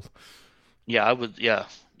the world. Yeah, I would. Yeah,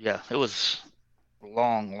 yeah, it was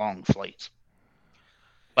long flights.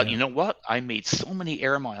 But Yeah. you know what? I made so many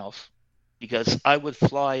air miles because I would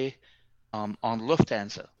fly on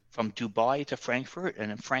Lufthansa from Dubai to Frankfurt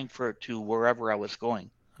and then Frankfurt to wherever I was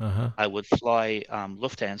going. Uh-huh. I would fly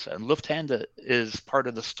Lufthansa, and Lufthansa is part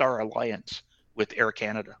of the Star Alliance with Air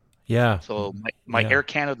Canada. Yeah. So my Yeah. Air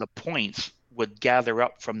Canada points would gather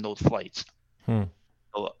up from those flights. Hmm.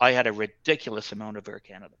 So I had a ridiculous amount of Air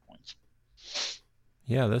Canada points.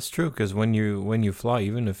 Yeah, that's true. Because when you fly,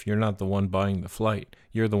 even if you're not the one buying the flight,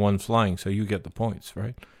 you're the one flying, so you get the points,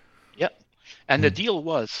 right? Yep. And Hmm. the deal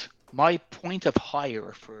was my point of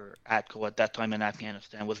hire for ATCO at that time in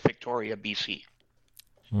Afghanistan was Victoria, BC.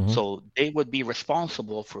 Hmm. So they would be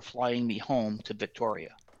responsible for flying me home to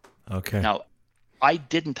Victoria. Okay. Now, I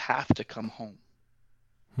didn't have to come home.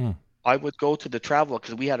 Hmm. I would go to the travel,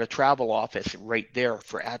 because we had a travel office right there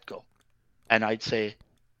for ATCO. And I'd say,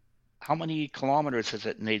 how many kilometers is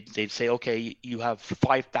it? And they'd say, okay, you have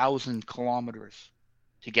 5,000 kilometers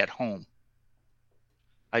to get home.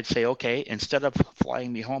 I'd say, okay, instead of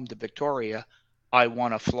flying me home to Victoria, I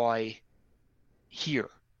want to fly here.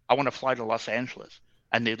 I want to fly to Los Angeles.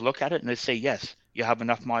 And they'd look at it and they'd say, yes, you have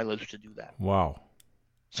enough mileage to do that. Wow.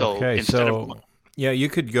 So Okay. instead of, So yeah, you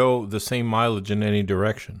could go the same mileage in any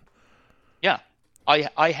direction. yeah,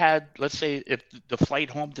 I had, let's say, if the flight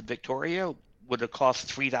home to Victoria would have cost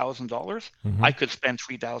 $3,000, Hmm. I could spend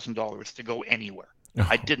 $3,000 to go anywhere.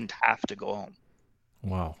 I didn't have to go home.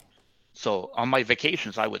 Wow. So on my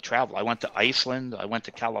vacations, I would travel. I went to Iceland. I went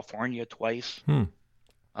to California twice. Hmm.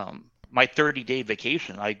 My 30-day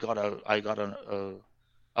vacation, I got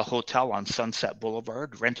a hotel on Sunset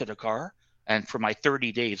Boulevard, rented a car, and for my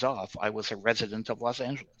 30 days off, I was a resident of Los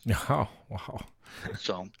Angeles. Oh, wow.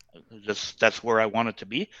 So that's where I wanted to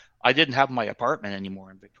be. I didn't have my apartment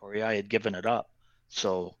anymore in Victoria. I had given it up.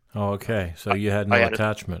 So Oh, okay. So you had I no had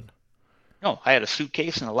attachment. I had a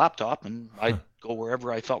suitcase and a laptop, and Huh. I'd go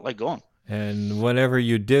wherever I felt like going. And whenever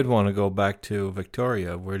you did want to go back to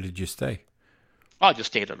Victoria, where did you stay? I just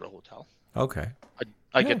stayed at a hotel. Okay. I'd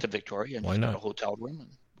Yeah. get to Victoria and Why just get not? a hotel room, and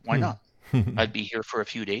why Hmm. not? I'd be here for a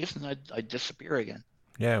few days, and I'd disappear again.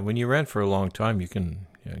 Yeah, when you rent for a long time, you can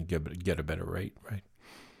get a better rate, right?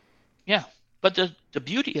 Yeah, but the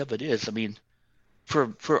beauty of it is, I mean,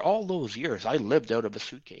 for all those years, I lived out of a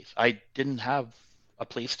suitcase. I didn't have a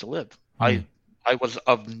place to live. Hmm. I was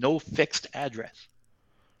of no fixed address.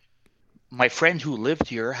 My friend who lived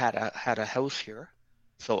here had a house here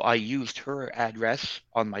So I used her address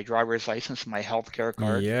on my driver's license, my healthcare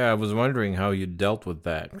card. Yeah, I was wondering how you dealt with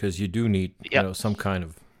that because you do need, Yep. some kind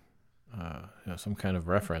of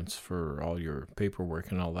reference for all your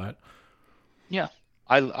paperwork and all that. Yeah.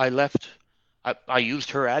 I left. I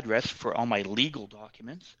used her address for all my legal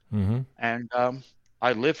documents, Mm-hmm. and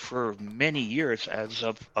I lived for many years as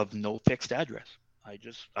of no fixed address. I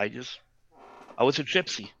was a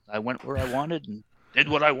gypsy. I went where I wanted and did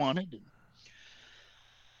what I wanted.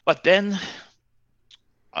 But then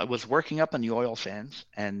I was working up in the oil sands,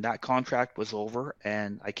 and that contract was over,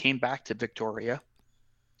 and I came back to Victoria,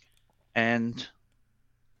 and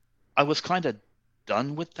I was kind of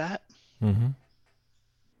done with that. Mm-hmm.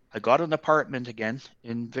 I got an apartment again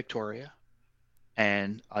in Victoria,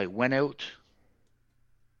 and I went out.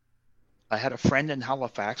 I had a friend in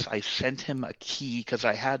Halifax. I sent him a key because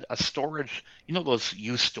I had a storage, those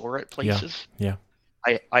you store it Yeah. places. Yeah.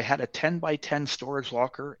 I had a 10 by 10 storage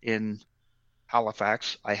locker in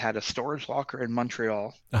Halifax. I had a storage locker in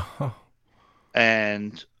Montreal, Oh.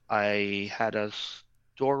 and I had a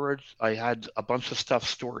bunch of stuff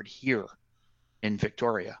stored here in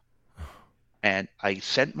Victoria. And I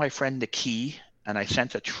sent my friend the key, and I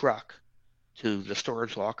sent a truck to the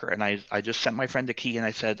storage locker, and I just sent my friend the key, and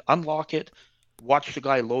I said, unlock it, watch the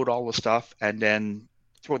guy load all the stuff, and then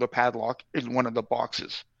throw the padlock in one of the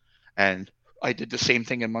boxes. And I did the same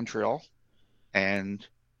thing in Montreal, and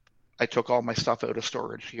I took all my stuff out of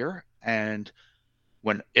storage here. And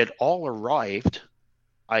when it all arrived,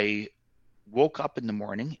 I woke up in the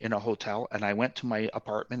morning in a hotel, and I went to my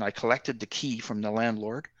apartment. I collected the key from the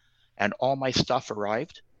landlord, and all my stuff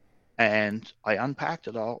arrived, and I unpacked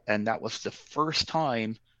it all. And that was the first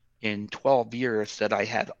time in 12 years that I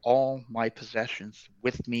had all my possessions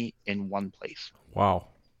with me in one place. Wow.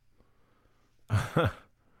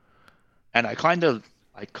 And I kind of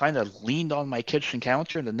leaned on my kitchen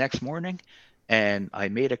counter the next morning, and I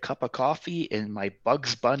made a cup of coffee in my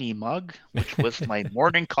Bugs Bunny mug, which was my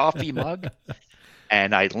morning coffee mug.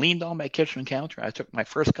 And I leaned on my kitchen counter. I took my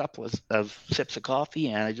first couple of sips of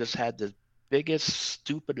coffee, and I just had the biggest,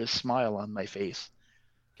 stupidest smile on my face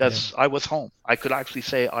Yeah. because I was home. I could actually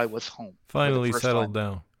say I was home for the Finally first settled time.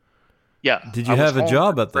 down. Yeah, Did I you was have a home for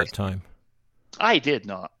job the at that first. time? I did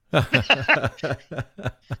not.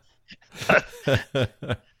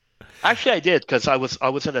 Actually, I did because I was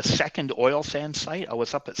at a second oil sand site. I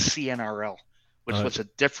was up at CNRL, which Uh, was a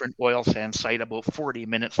different oil sand site about 40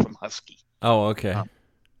 minutes from Husky. oh, okay.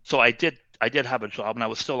 So I did have a job, and I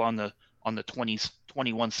was still on the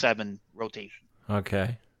 21/7 rotation.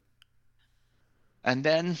 Okay. And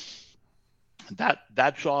then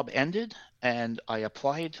that job ended, and I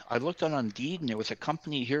applied. I looked on Indeed, and there was a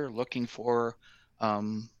company here looking for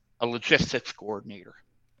a logistics coordinator.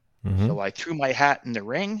 Mm-hmm. So I threw my hat in the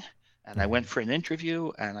ring, and I went for an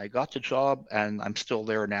interview, and I got the job, and I'm still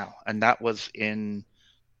there now. And that was in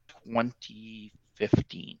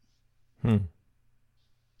 2015. Hmm.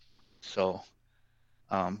 So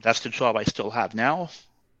that's the job I still have now,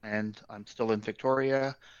 and I'm still in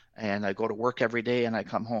Victoria, and I go to work every day, and I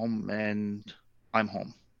come home, and I'm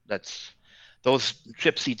home. That's those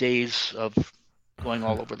gypsy days of going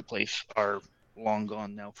all over the place are long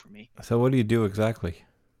gone now for me. So what do you do exactly?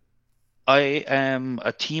 I am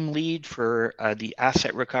a team lead for the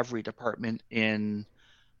asset recovery department in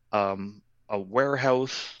a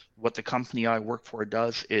warehouse. What the company I work for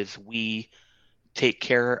does is we take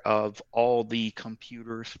care of all the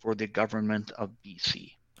computers for the government of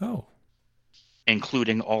BC, Oh,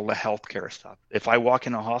 including all the healthcare stuff. If I walk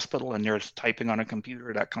in a hospital and there's typing on a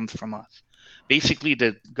computer, that comes from us. Basically,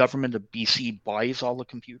 the government of BC buys all the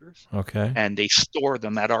computers, okay. and they store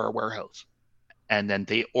them at our warehouse, and then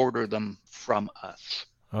they order them from us.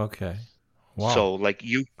 Okay. Wow. So like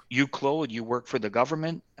Claude, you work for the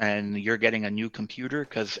government, and you're getting a new computer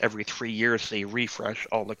because every 3 years they refresh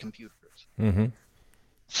all the computers. Mm-hmm.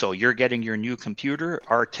 So you're getting your new computer.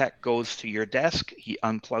 Our tech goes to your desk. He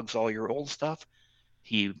unplugs all your old stuff.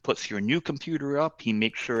 He puts your new computer up. He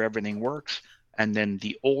makes sure everything works. And then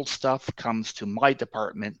the old stuff comes to my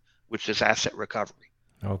department, which is asset recovery.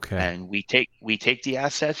 Okay. And we take the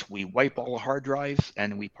assets, we wipe all the hard drives,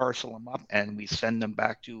 and we parcel them up, and we send them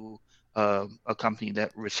back to a company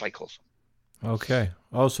that recycles them. Okay.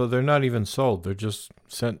 Oh, so they're not even sold. They're just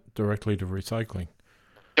sent directly to recycling.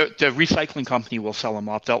 The recycling company will sell them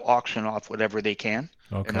off. They'll auction off whatever they can,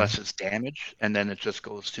 Okay. unless it's damaged, and then it just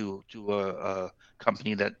goes to a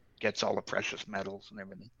company that gets all the precious metals and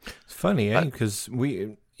everything. It's funny, But because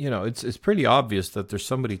it's pretty obvious that there's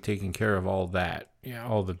somebody taking care of all that. Yeah,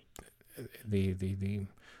 all the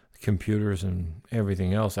computers and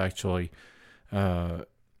everything else. Actually,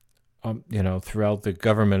 throughout the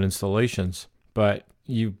government installations. But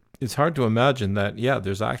it's hard to imagine that, yeah,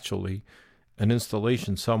 there's actually an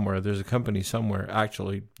installation somewhere. There's a company somewhere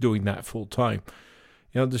actually doing that full time.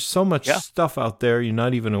 There's so much stuff out there you're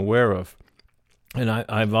not even aware of. And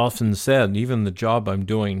I've often said, even the job I'm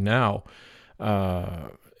doing now,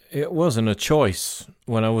 it wasn't a choice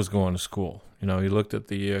when I was going to school. You looked at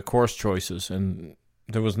the course choices, and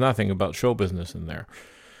there was nothing about show business in there.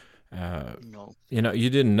 No. You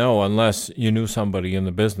didn't know unless you knew somebody in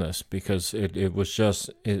the business, because it was just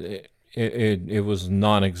it was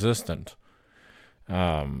non-existent.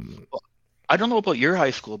 I don't know about your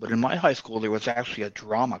high school, but in my high school there was actually a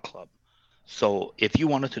drama club. So if you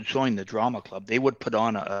wanted to join the drama club, they would put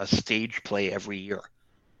on a stage play every year.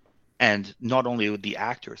 And not only with the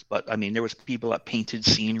actors, but I mean, there was people that painted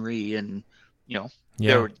scenery, and I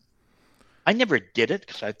never did it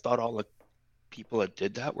because I thought all the people that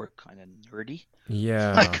did that were kind of nerdy.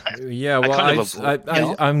 Yeah,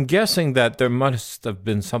 Well, I'm guessing that there must have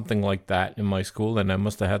been something like that in my school, and I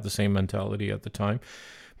must have had the same mentality at the time,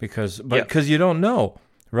 because you don't know.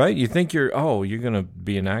 Right? You think you're going to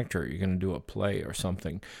be an actor. You're going to do a play or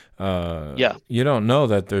something. You don't know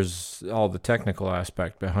that there's all the technical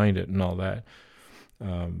aspect behind it and all that.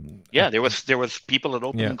 There was people that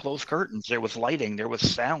opened and closed curtains. There was lighting. There was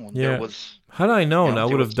sound. Yeah. There was. Had I known, I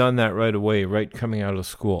would have done that right away, right coming out of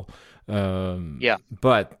school.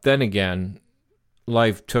 But then again,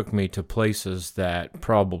 life took me to places that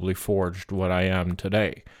probably forged what I am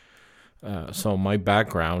today. So my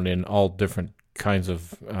background in all different kinds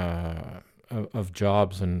of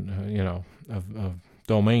jobs and of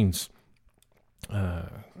domains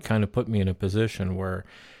kind of put me in a position where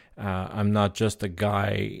I'm not just a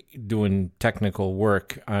guy doing technical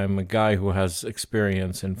work. I'm a guy who has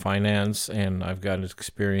experience in finance, and I've got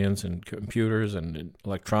experience in computers and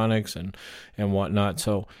electronics and whatnot.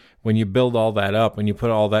 So when you build all that up, when you put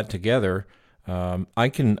all that together, I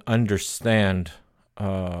can understand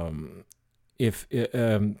if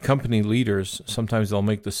company leaders, sometimes they'll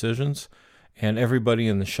make decisions, and everybody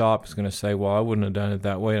in the shop is going to say, well, I wouldn't have done it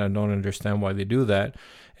that way, and I don't understand why they do that.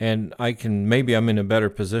 And maybe I'm in a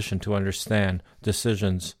better position to understand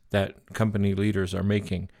decisions that company leaders are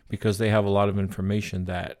making, because they have a lot of information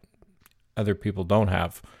that other people don't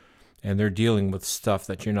have, and they're dealing with stuff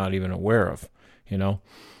that you're not even aware of,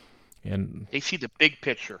 And they see the big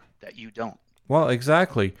picture that you don't. Well,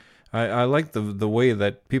 exactly. I like the way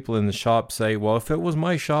that people in the shop say, well, if it was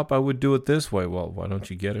my shop, I would do it this way. Well, why don't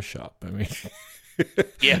you get a shop? I mean,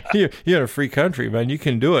 you're in a free country, man. You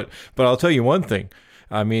can do it. But I'll tell you one thing.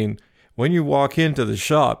 I mean, when you walk into the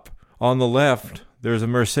shop, on the left, there's a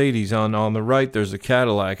Mercedes. On the right, there's a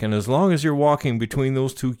Cadillac. And as long as you're walking between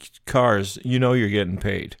those two cars, you're getting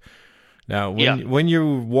paid. Now, when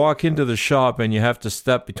you walk into the shop and you have to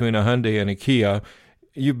step between a Hyundai and a Kia,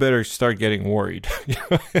 you better start getting worried.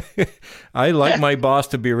 I like my boss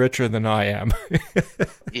to be richer than I am.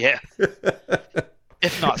 Yeah.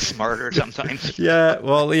 If not smarter sometimes.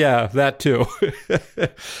 That too.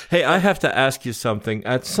 Hey, I have to ask you something.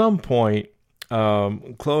 At some point,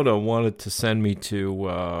 Clodagh wanted to send me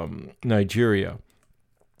to Nigeria,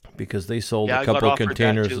 because they sold a couple of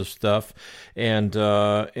containers of stuff, and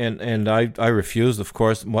I refused, of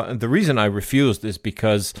course. The reason I refused is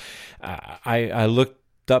because I looked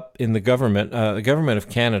up in the government of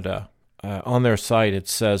Canada, on their site, it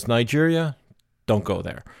says, Nigeria, don't go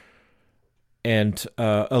there. And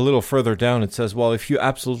a little further down, it says, well, if you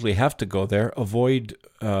absolutely have to go there, avoid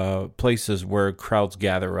places where crowds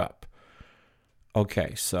gather up.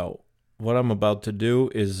 Okay, so what I'm about to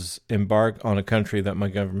do is embark on a country that my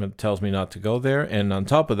government tells me not to go there. And on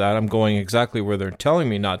top of that, I'm going exactly where they're telling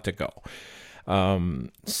me not to go.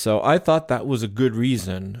 So I thought that was a good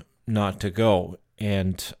reason not to go.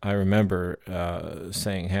 And I remember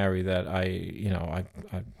saying, Harry, that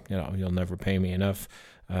you'll never pay me enough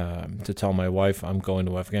to tell my wife I'm going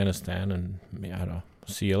to Afghanistan, and I don't know,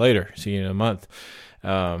 see you later, see you in a month.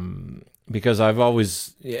 Because I've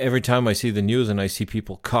always, every time I see the news and I see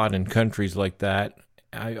people caught in countries like that,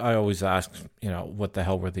 I always ask, what the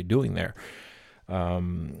hell were they doing there?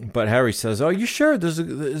 But Harry says, oh, you sure?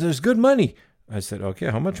 There's good money. I said, okay,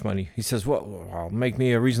 how much money? He says, well, make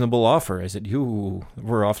me a reasonable offer. I said,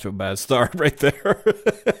 we're off to a bad start right there.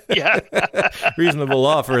 Yeah. Reasonable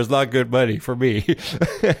offer is not good money for me.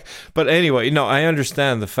 But anyway, I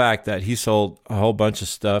understand the fact that he sold a whole bunch of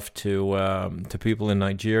stuff to people in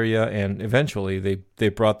Nigeria, and eventually they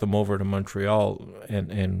brought them over to Montreal,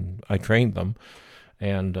 and I trained them.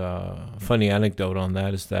 And funny anecdote on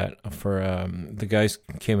that is that the guys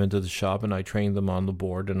came into the shop and I trained them on the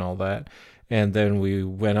board and all that. And then we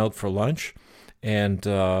went out for lunch, and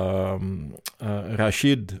Mohammed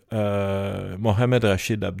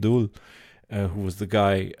Rashid Abdul, who was the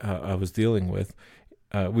guy I was dealing with.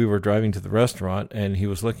 We were driving to the restaurant, and he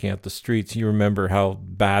was looking at the streets. You remember how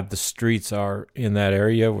bad the streets are in that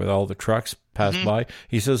area with all the trucks pass by?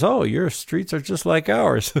 He says, "Oh, your streets are just like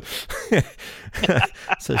ours." I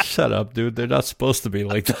said, "Shut up, dude. They're not supposed to be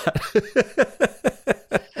like that."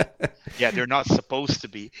 Yeah, they're not supposed to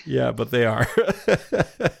be. Yeah, but they are.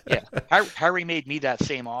 Yeah, Harry made me that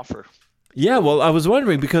same offer. Yeah, well, I was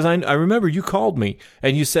wondering because I remember you called me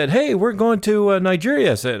and you said, "Hey, we're going to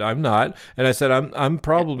Nigeria." I said, "I'm not," and I said, "I'm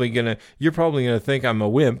probably gonna. You're probably gonna think I'm a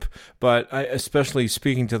wimp, but especially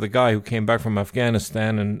speaking to the guy who came back from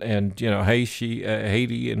Afghanistan and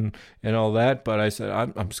Haiti and all that." But I said,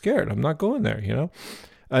 "I'm scared. I'm not going there,"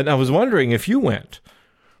 And I was wondering if you went.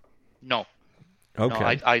 No. Okay. No,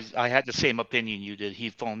 I had the same opinion you did. He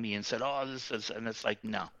phoned me and said, "Oh, this is," and it's like,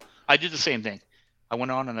 no. I did the same thing. I went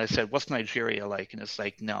on and I said, "What's Nigeria like?" And it's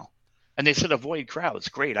like, no. And they said, "Avoid crowds."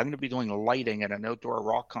 Great. I'm going to be doing lighting at an outdoor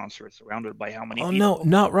rock concert surrounded by how many people? No,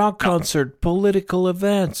 not rock concert, political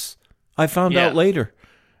events. I found out later.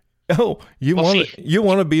 Oh, you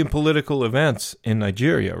want to be in political events in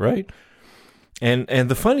Nigeria, right? And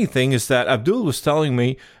the funny thing is that Abdul was telling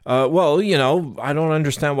me, I don't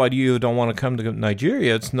understand why you don't want to come to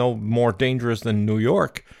Nigeria. It's no more dangerous than New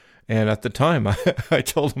York. And at the time, I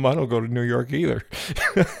told him I don't go to New York either.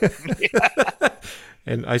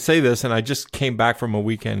 And I say this, and I just came back from a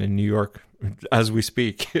weekend in New York as we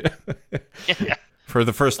speak for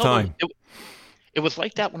the first time. It was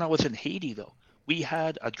like that when I was in Haiti, though. We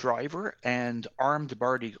had a driver and armed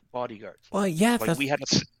bodyguards. Well, yeah, like we had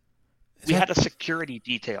a security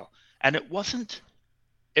detail, and it wasn't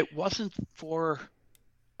for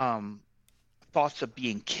thoughts of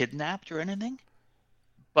being kidnapped or anything.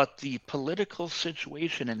 But the political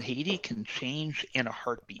situation in Haiti can change in a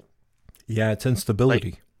heartbeat. Yeah, it's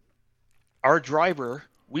instability. Like, our driver,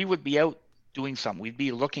 we would be out doing something. We'd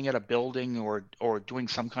be looking at a building or doing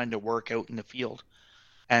some kind of work out in the field.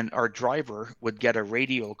 And our driver would get a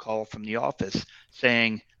radio call from the office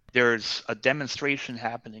saying, "There's a demonstration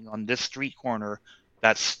happening on this street corner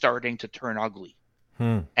that's starting to turn ugly."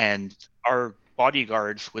 And our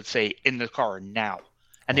bodyguards would say, "In the car now."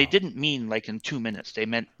 And they didn't mean like in 2 minutes. They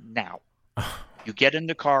meant now. You get in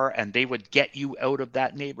the car and they would get you out of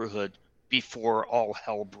that neighborhood before all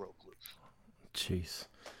hell broke loose. Jeez.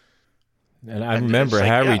 And I remember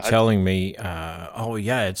Harry telling me,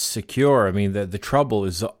 it's secure. I mean, the trouble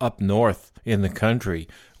is up north in the country.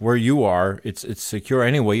 Where you are, it's secure.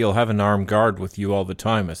 Anyway, you'll have an armed guard with you all the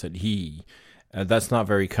time. I said, that's not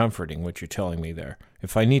very comforting, what you're telling me there.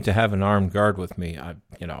 If I need to have an armed guard with me, I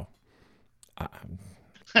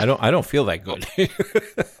don't feel that good.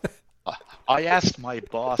 I asked my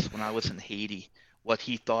boss when I was in Haiti what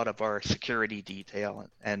he thought of our security detail,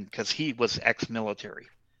 and because he was ex-military,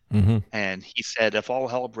 and he said, "If all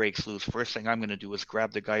hell breaks loose, first thing I'm going to do is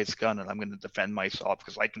grab the guy's gun and I'm going to defend myself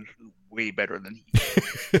because I can shoot way better than he can."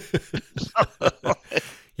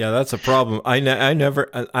 Yeah, that's a problem. I never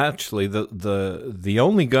actually the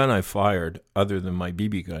only gun I fired other than my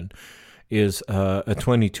BB gun is a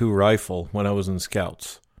 .22 rifle when I was in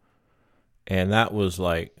Scouts. And that was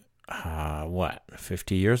like,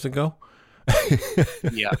 50 years ago?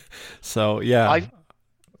 Yeah. So, yeah.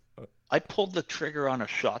 I pulled the trigger on a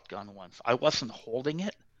shotgun once. I wasn't holding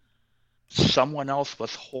it. Someone else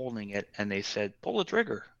was holding it, and they said, "Pull the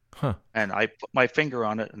trigger." Huh. And I put my finger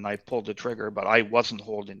on it, and I pulled the trigger, but I wasn't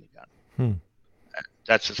holding the gun.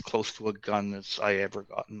 That's as close to a gun as I ever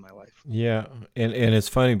got in my life. Yeah, and it's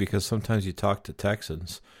funny because sometimes you talk to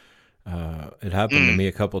Texans. It happened to me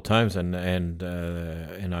a couple of times, and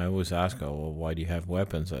I always ask, well, why do you have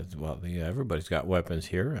weapons? Everybody's got weapons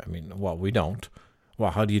here. I mean, well, we don't.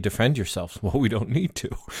 Well, how do you defend yourselves? Well, we don't need to.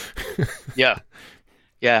 Yeah.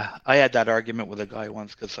 I had that argument with a guy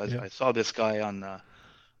once because I saw this guy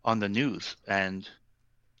on the news, and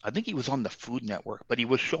I think he was on the Food Network, but he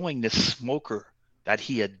was showing this smoker that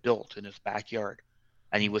he had built in his backyard,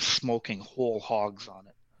 and he was smoking whole hogs on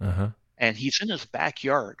it. And he's in his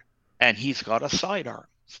backyard, and he's got a sidearm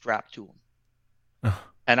strapped to him.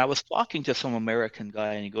 And I was talking to some American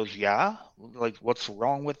guy, and he goes, "Yeah? Like, what's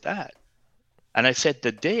wrong with that?" And I said,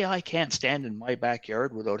 "The day I can't stand in my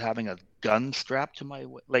backyard without having a gun strapped to my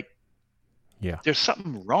there's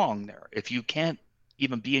something wrong there. If you can't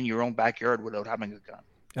even be in your own backyard without having a gun."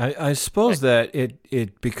 I suppose that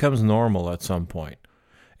it becomes normal at some point.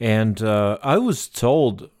 And I was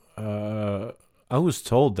told that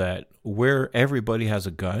where everybody has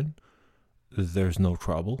a gun, there's no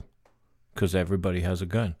trouble because everybody has a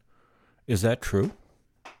gun. Is that true?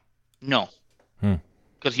 No.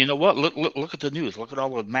 Because you know what? Look at the news. Look at all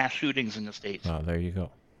the mass shootings in the States. Oh, there you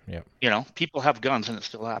go. Yep. You know, people have guns and it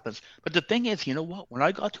still happens. But the thing is, you know what? When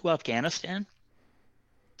I got to Afghanistan,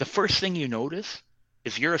 the first thing you notice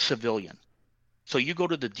is you're a civilian. So you go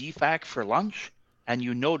to the DFAC for lunch and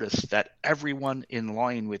you notice that everyone in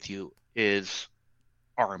line with you is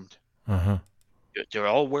armed. Uh-huh. They're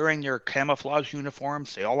all wearing their camouflage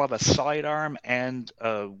uniforms. They all have a sidearm and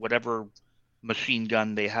whatever machine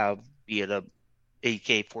gun they have, be it a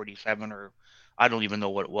AK-47 or I don't even know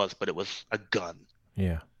what it was, but it was a gun.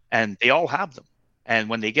 Yeah. And they all have them. And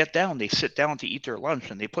when they get down, they sit down to eat their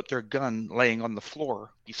lunch and they put their gun laying on the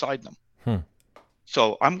floor beside them.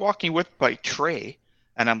 So I'm walking with my tray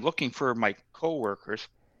and I'm looking for my coworkers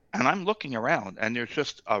and I'm looking around and there's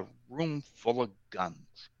just a room full of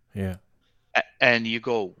guns. Yeah. And you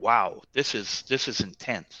go, wow, this is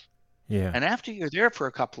intense. Yeah. And after you're there for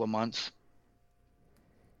a couple of months,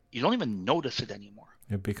 you don't even notice it anymore.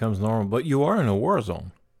 It becomes normal. But you are in a war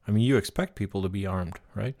zone. I mean, you expect people to be armed,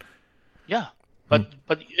 right? Yeah. But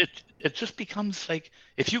it just becomes like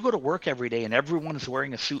if you go to work every day and everyone is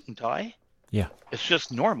wearing a suit and tie, yeah, it's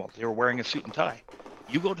just normal. They're wearing a suit and tie.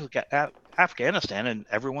 You go to Afghanistan and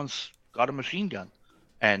everyone's got a machine gun,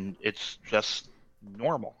 and it's just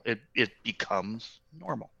normal. It becomes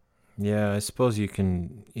normal. Yeah, I suppose you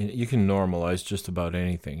can normalize just about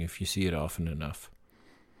anything if you see it often enough.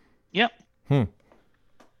 Yep. But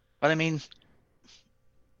I mean,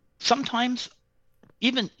 sometimes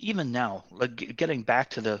even now, like getting back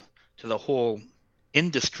to the whole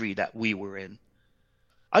industry that we were in,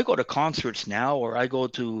 I go to concerts now, or I go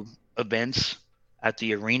to events at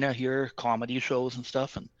the arena here, comedy shows and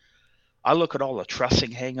stuff, and I look at all the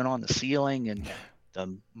trussing hanging on the ceiling and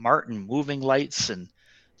the Martin moving lights and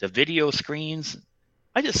the video screens.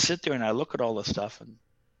 I just sit there and I look at all this stuff and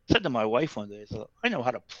said to my wife one day, I know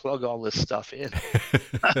how to plug all this stuff in.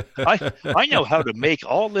 I know how to make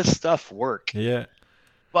all this stuff work. Yeah.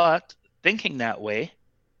 But thinking that way,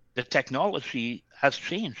 the technology has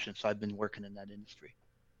changed since I've been working in that industry.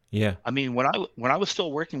 Yeah. I mean, when I was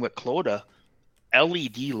still working with Clota,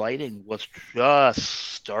 LED lighting was just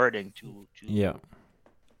starting to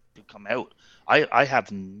come out. I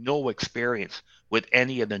have no experience with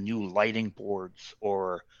any of the new lighting boards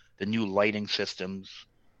or the new lighting systems.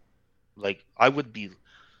 Like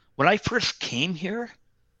when I first came here,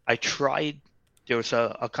 there was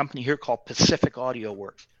a company here called Pacific Audio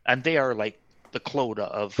Works, and they are like the Clota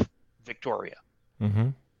of Victoria. Mm-hmm.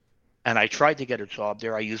 And I tried to get a job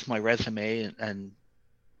there. I used my resume and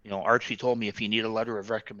Archie told me if you need a letter of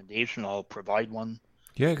recommendation, I'll provide one.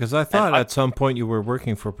 Yeah, because I thought at some point you were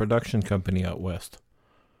working for a production company out west.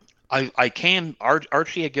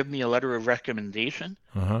 Archie had given me a letter of recommendation,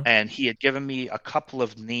 uh-huh. and he had given me a couple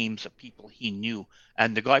of names of people he knew,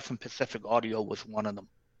 and the guy from Pacific Audio was one of them.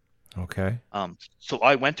 Okay. So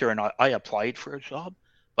I went there and I applied for a job,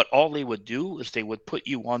 but all they would do is they would put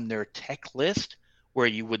you on their tech list where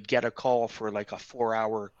you would get a call for like a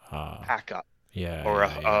 4-hour pack-up. Yeah. Or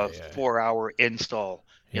a 4-hour install,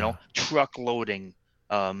 Yeah. Truck loading,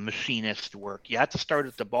 machinist work. You had to start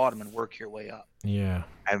at the bottom and work your way up. Yeah.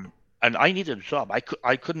 And I needed a job.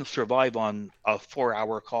 I couldn't survive on a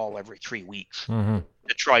 4-hour call every 3 weeks Mm-hmm.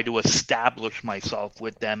 to try to establish myself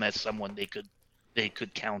with them as someone they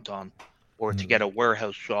could count on, or to get a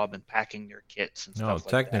warehouse job and packing their kits and stuff like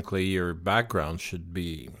that. No, technically your background should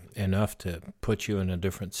be enough to put you in a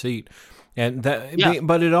different seat. And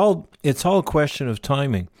but it's all a question of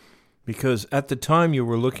timing, because at the time you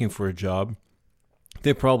were looking for a job,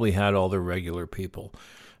 they probably had all their regular people.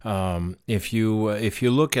 If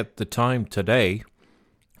you look at the time today,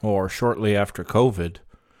 or shortly after COVID,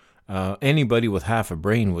 anybody with half a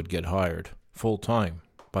brain would get hired full time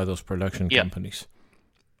by those production companies.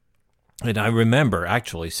 And I remember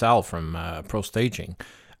actually Sal from Pro Staging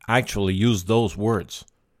actually used those words.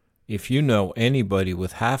 If you know anybody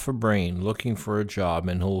with half a brain looking for a job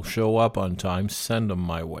and who'll show up on time, send them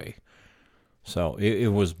my way. So it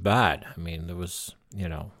was bad. I mean, there was,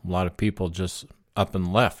 a lot of people just up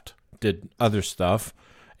and left, did other stuff,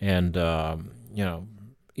 and,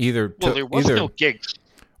 either... Well, there was no gigs.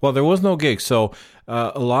 Well, there was no gigs. So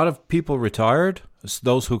a lot of people retired,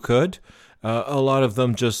 those who could. A lot of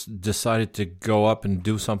them just decided to go up and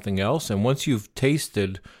do something else. And once you've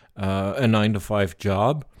tasted a 9-to-5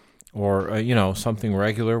 job, or something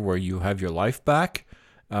regular where you have your life back,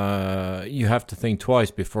 you have to think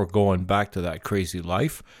twice before going back to that crazy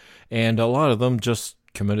life. And a lot of them just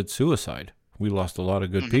committed suicide. We lost a lot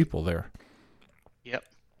of good people there. Yep.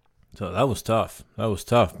 So that was tough.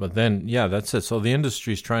 But then, that's it. So the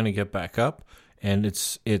industry's trying to get back up, and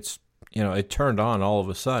it's it turned on all of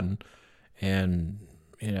a sudden, and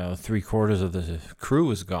 3/4 of the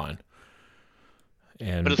crew is gone. But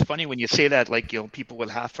And it's funny when you say that, like, people with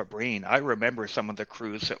half a brain. I remember some of the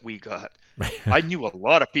crews that we got. I knew a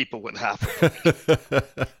lot of people with half a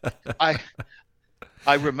brain.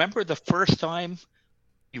 I remember the first time.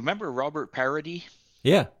 You remember Robert Parody?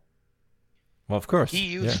 yeah, well, of course,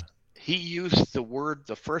 He yeah, used the word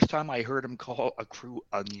the first time I heard him call a crew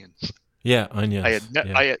onions. yeah, onions,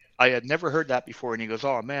 yeah. I had never heard that before, and he goes,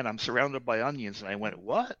 "Oh man, I'm surrounded by onions." And I went,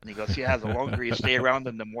 "What?" And he goes, "Yeah, the longer you stay around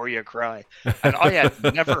them, the more you cry." And I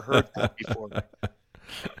had never heard that before.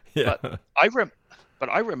 Yeah. But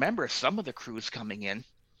I remember some of the crews coming in.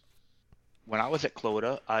 When I was at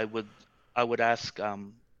Clota, I would ask,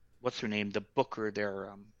 what's her name, the booker there,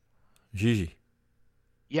 Gigi.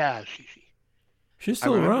 yeah, She's I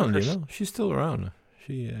still remember around, her. She's still around.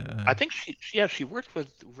 I think she worked with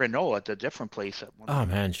Renault at a different place at one Oh time.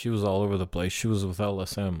 man, she was all over the place. She was with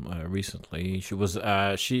LSM recently. She was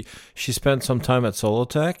she spent some time at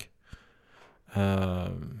Solotech.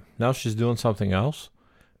 Now she's doing something else,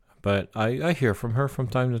 but I hear from her from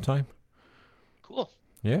time to time. Cool.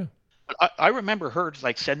 Yeah. But I remember her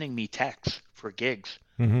like sending me texts for gigs,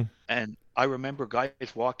 Mm-hmm. and I remember guys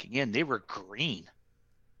walking in. They were green,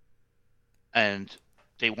 and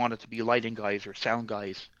they wanted to be lighting guys or sound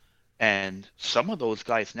guys. And some of those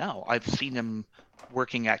guys now, I've seen them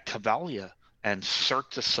working at Cavalia and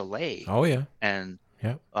Cirque du Soleil. Oh yeah. And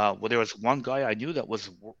Yeah. well, there was one guy I knew that was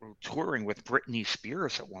touring with Britney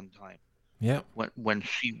Spears at one time Yeah. when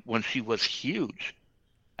she was huge.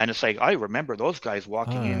 And it's like I remember those guys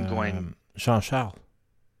walking in going, Jean-Charles.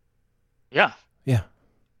 yeah, Yeah.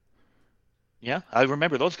 yeah. I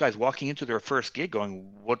remember those guys walking into their first gig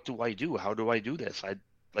going, what do I do? How do I do this?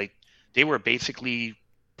 They were basically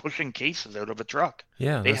pushing cases out of a truck.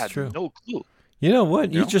 Yeah, They that's had true. no clue. You know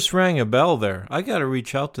what? You You know? just rang a bell there. I got to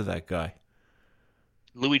reach out to that guy.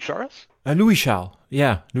 Louis Charles? Louis Charles.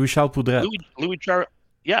 Yeah, Louis Charles Poudret. Louis Charles.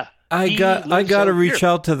 Yeah. I He got lives to out reach here.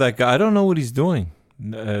 out to that guy. I don't know what he's doing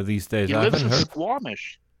these days. He I lives haven't in heard.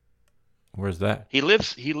 Squamish. Where's that? He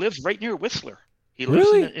lives right near Whistler. He lives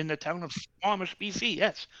Really? in the town of Squamish, BC.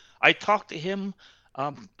 Yes. I talked to him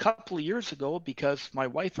a couple of years ago because my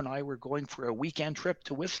wife and I were going for a weekend trip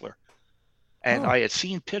to Whistler. And Oh. I had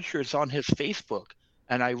seen pictures on his Facebook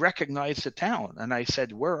and I recognized the town. And I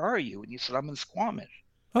said, "Where are you?" And he said, "I'm in Squamish."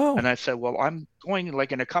 Oh. And I said, "Well, I'm going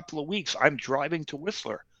like in a couple of weeks. I'm driving to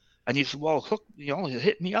Whistler." And he said, "Well,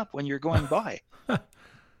 hit me up when you're going by."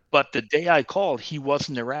 But the day I called, he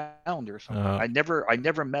wasn't around or something. I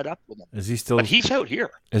never met up with him. Is he still? But he's out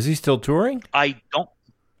here. Is he still touring? I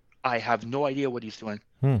have no idea what he's doing.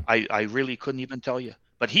 I really couldn't even tell you.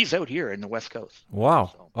 But he's out here in the West Coast.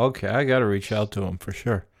 Wow. So, Okay, I got to reach out to him for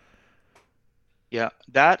sure. yeah,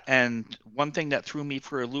 that and one thing that threw me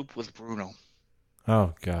for a loop was Bruno.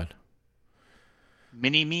 Oh God.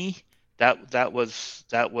 Mini Me, that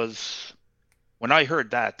was when I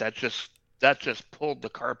heard that just pulled the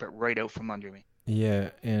carpet right out from under me.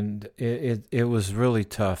 Yeah, and it was really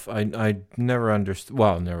tough. I never understood.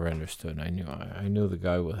 Well, never understood. I knew the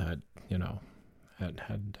guy had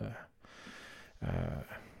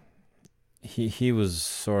he was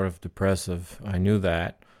sort of depressive. I knew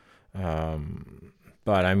that.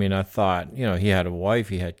 But I mean, I thought, he had a wife,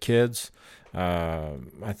 he had kids.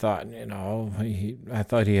 I thought, I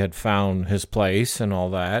thought he had found his place and all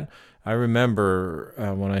that. I remember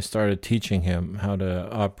when I started teaching him how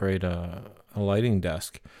to operate a lighting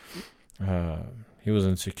desk. He was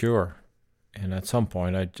insecure, and at some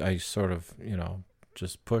point, I sort of,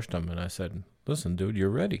 just pushed him, and I said, "Listen, dude, you're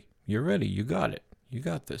ready. You're ready. You got it. You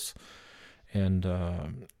got this." And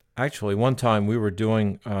actually, one time we were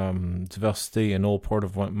doing Diversité in Old Port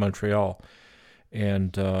of Montreal,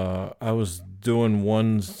 and I was doing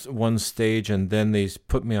one stage, and then they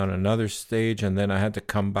put me on another stage, and then I had to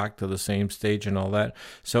come back to the same stage and all that.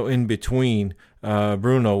 So in between,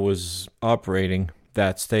 Bruno was operating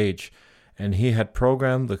that stage, and he had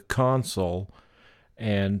programmed the console.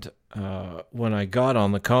 And when I got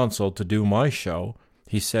on the console to do my show,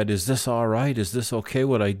 he said, "Is this all right? Is this okay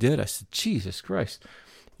what I did?" I said, "Jesus Christ,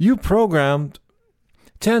 you programmed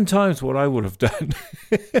 10 times what I would have done."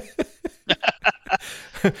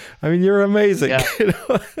 I mean, you're amazing. Yeah.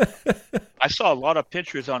 I saw a lot of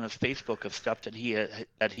pictures on his Facebook of stuff that he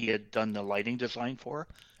had done the lighting design for,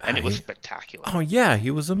 and it was spectacular. Oh yeah,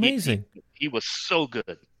 he was amazing. He was so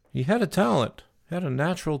good. He had a talent. He had a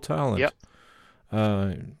natural talent. Yep.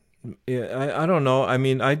 I don't know. I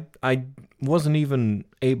mean, I wasn't even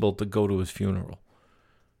able to go to his funeral.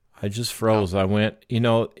 I just froze. I went,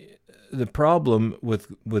 the problem with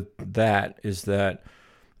that is that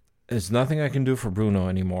there's nothing I can do for Bruno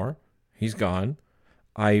anymore. He's gone.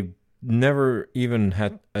 I never even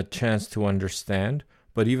had a chance to understand.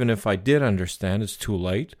 But even if I did understand, it's too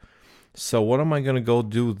late. So what am I going to go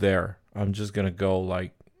do there? I'm just going to go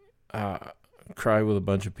like uh, cry with a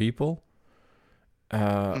bunch of people.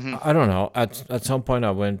 Hmm. I don't know. At some point,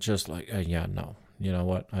 I went just like, yeah, no. You know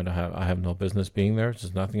what? I have no business being there.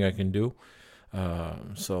 There's nothing I can do.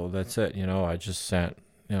 So that's it. I just sent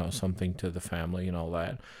something to the family and all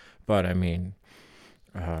that. But I mean,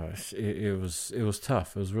 it was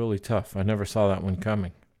tough. It was really tough. I never saw that one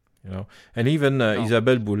coming. And even No.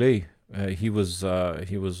 Isabelle Boulay, he was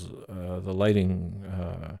the lighting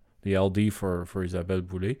the LD for Isabelle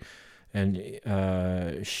Boulay, and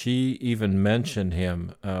she even mentioned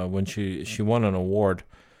him when she won an award,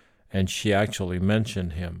 and she actually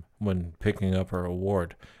mentioned him when picking up her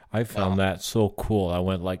award. I found Wow. that so cool. I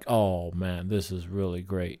went like, "Oh man, this is really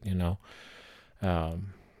great."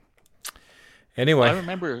 Um, I anyway,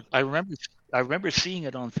 remember, I remember, I remember seeing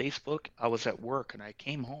it on Facebook. I was at work and I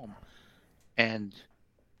came home, and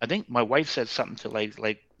I think my wife said something to like,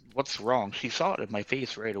 what's wrong? She saw it in my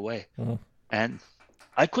face right away, mm, and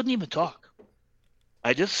I couldn't even talk.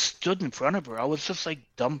 I just stood in front of her. I was just like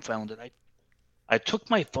dumbfounded. I took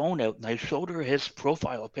my phone out and I showed her his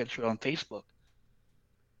profile picture on Facebook,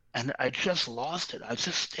 and I just lost it. I was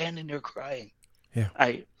just standing there crying. yeah.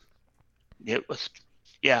 I it was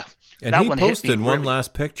yeah, And that he one hit me posted one really.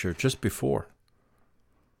 last picture just before.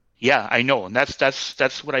 Yeah, I know, and that's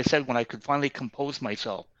what I said when I could finally compose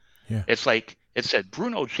myself. Yeah. It's like it said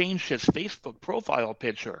Bruno changed his Facebook profile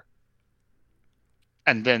picture,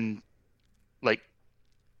 and then like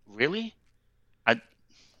really, I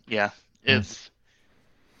yeah, Mm, it's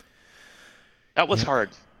that was yeah. hard,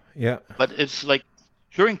 Yeah. but it's like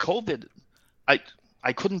during COVID, I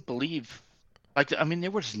I couldn't believe like I mean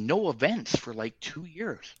there was no events for like 2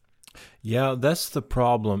 years. Yeah, that's the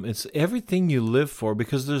problem. It's everything you live for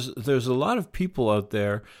because there's a lot of people out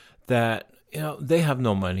there that they have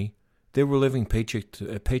no money. They were living paycheck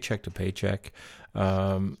to paycheck.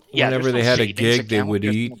 Yeah, Whenever there's no they had a savings gig, they account. would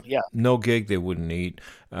There's no eat. yeah, No gig, they wouldn't eat.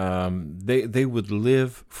 They would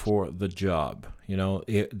live for the job.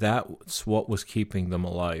 That's what was keeping them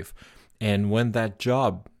alive. And when that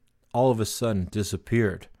job all of a sudden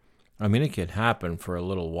disappeared, I mean, it could happen for a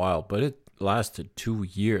little while, but it lasted 2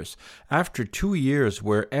 years. After 2 years,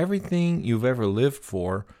 where everything you've ever lived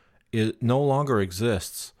for no longer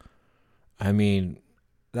exists, I mean,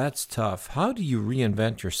 that's tough. How do you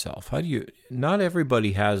reinvent yourself? How do you? Not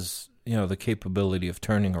everybody has the capability of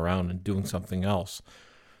turning around and doing something else,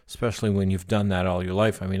 especially when you've done that all your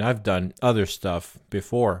life. I mean, I've done other stuff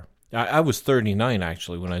before. I was 39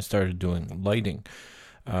 actually when I started doing lighting.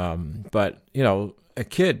 But a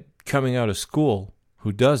kid coming out of school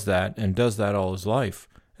who does that and does that all his life,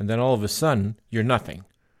 and then all of a sudden you're nothing.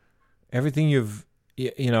 Everything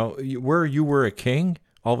where you were a king,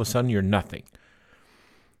 all of a sudden you're nothing.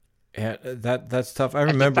 And that's tough. I and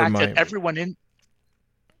the remember fact that my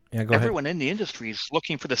yeah. Go ahead. everyone in the industry is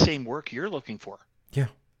looking for the same work you're looking for. Yeah.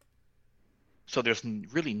 So there's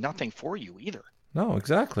really nothing for you either. No,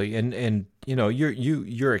 exactly. And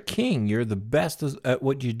you're a king. You're the best at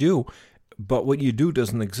what you do, but what you do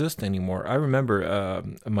doesn't exist anymore. I remember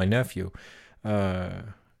my nephew, uh,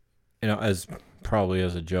 as probably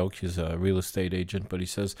as a joke, he's a real estate agent, but he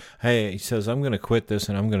says, "Hey," he says, "I'm going to quit this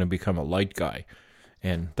and I'm going to become a light guy."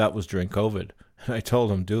 And that was during COVID. And I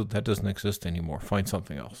told him, "Dude, that doesn't exist anymore. Find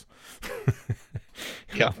something else."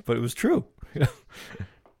 Yeah. But it was true.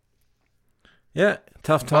 Yeah,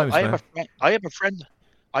 tough Well, times, man. I have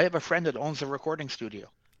a friend that owns a recording studio,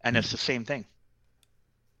 and Mm. it's the same thing.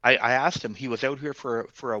 I asked him. He was out here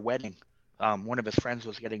for a wedding. One of his friends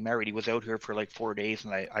was getting married. He was out here for like 4 days,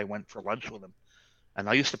 and I went for lunch with him. And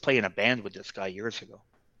I used to play in a band with this guy years ago.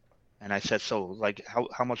 And I said, so like,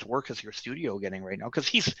 how much work is your studio getting right now? Because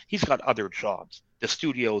he's got other jobs. The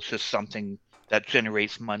studio is just something that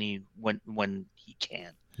generates money when he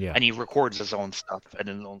can, Yeah. and he records his own stuff at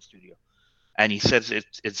his own studio. And he says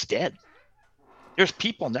it's dead. There's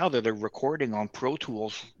people now that are recording on Pro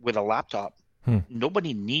Tools with a laptop. Hmm.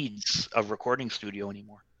 Nobody needs a recording studio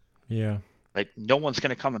anymore. Yeah. Like no one's going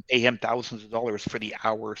to come and pay him thousands of dollars for the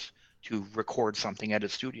hours to record something at a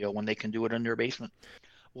studio when they can do it in their basement.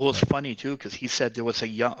 Well, it's Right. funny too because he said there was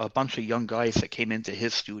a bunch of young guys that came into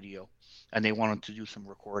his studio and they wanted to do some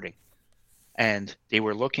recording, and they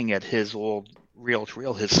were looking at his old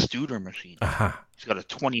reel-to-reel, his Studer machine. Aha. He's got a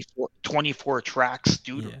 24 track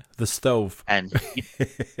Studer, Yeah. The stove. and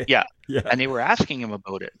yeah, Yeah. and they were asking him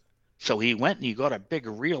about it. So he went and he got a big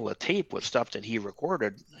reel of tape with stuff that he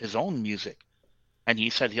recorded, his own music. And he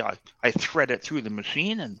said, yeah, I thread it through the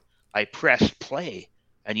machine and I press play.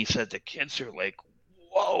 And he said the kids are like,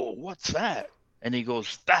 "Whoa, what's that?" And he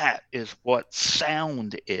goes, "That is what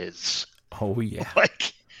sound is." Oh yeah.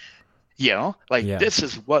 Like, like Yeah. this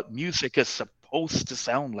is what music is supposed to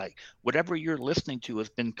sound like. Whatever you're listening to has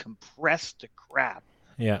been compressed to crap.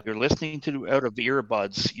 Yeah. You're listening to out of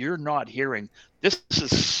earbuds. You're not hearing. This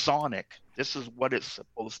is sonic. This is what it's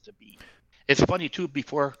supposed to be. It's funny too.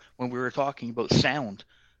 Before when we were talking about sound,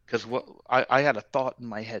 because what I had a thought in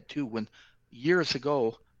my head too. When years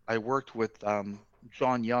ago I worked with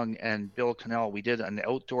John Young and Bill Cannell, we did an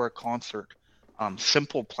outdoor concert.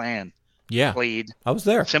 Simple Plan Yeah. played. I was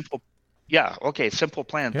there. Simple, yeah, okay. Simple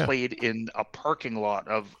Plan Yeah. played in a parking lot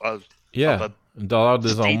of Yeah. a Dollar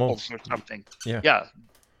des Allemands. Staples or something. Yeah. Yeah,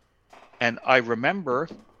 and I remember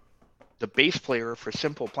the bass player for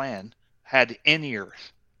Simple Plan had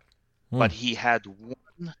in-ears, but he had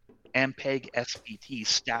one Ampeg SVT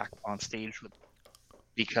stacked on stage with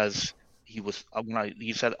because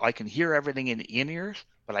he said I can hear everything in in-ears,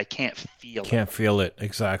 but I can't feel it. Can't feel it.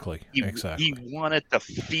 Exactly. He wanted to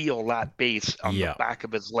feel that bass on the back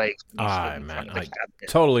of his legs. Man, I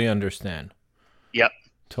totally understand. Yep.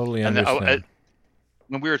 Totally understand.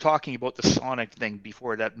 When we were talking about the sonic thing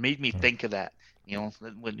before, that made me think of that.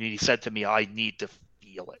 When he said to me, "I need to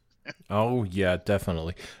feel it." Oh yeah,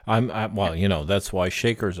 definitely. Well, that's why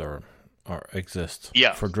shakers are exist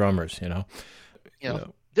for drummers.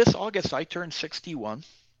 This August I turned 61,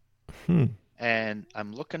 and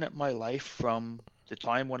I'm looking at my life from the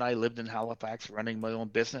time when I lived in Halifax running my own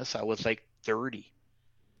business. I was like 30.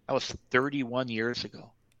 I was 31 years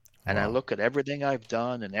ago, and I look at everything I've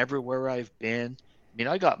done and everywhere I've been. I mean,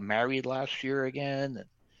 I got married last year again.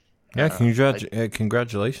 And,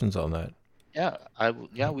 congratulations on that.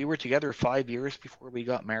 Yeah, we were together 5 years before we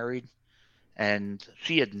got married, and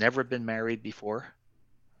she had never been married before.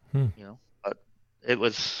 But it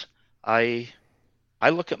was I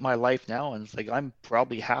look at my life now and it's like I'm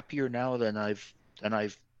probably happier now than I've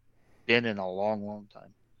been in a long, long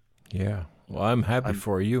time. Yeah, well, I'm happy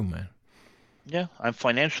for you, man. Yeah, I'm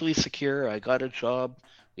financially secure. I got a job.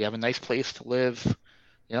 We have a nice place to live.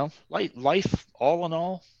 Life, all in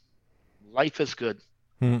all, life is good.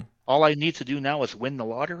 All I need to do now is win the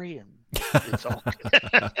lottery, and it's all good.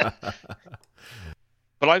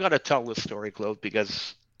 But I got to tell this story, Claude,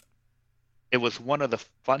 because it was one of the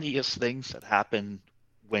funniest things that happened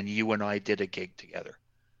when you and I did a gig together.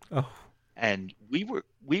 Oh. And we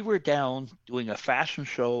were down doing a fashion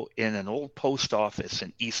show in an old post office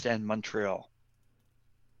in East End, Montreal.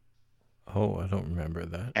 Oh, I don't remember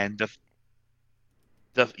that. And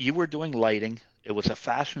you were doing lighting. It was a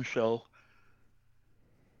fashion show.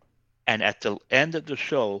 And at the end of the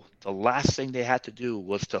show, the last thing they had to do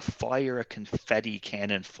was to fire a confetti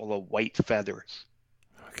cannon full of white feathers.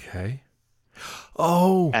 Okay.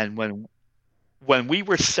 Oh. And when we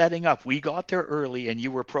were setting up, we got there early, and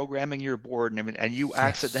you were programming your board, and you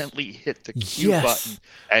accidentally hit the cue button,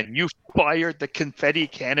 and you fired the confetti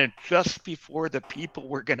cannon just before the people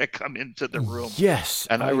were going to come into the room. Yes.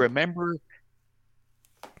 And I remember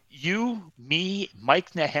you, me,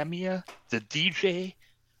 Mike Nehemia, the DJ.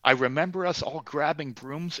 I remember us all grabbing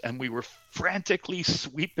brooms, and we were frantically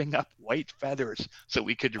sweeping up white feathers so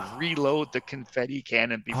we could reload the confetti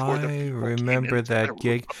cannon before the people remember came that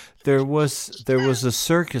gig. There was a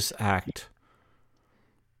circus act,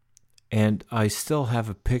 and I still have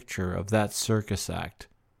a picture of that circus act.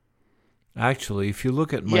 Actually, if you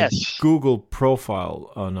look at my Google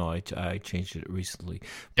profile, oh no, I changed it recently.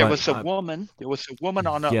 There was a woman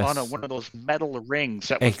on one of those metal rings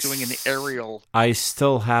that was doing an aerial. I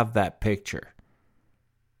still have that picture.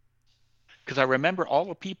 Because I remember all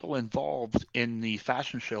the people involved in the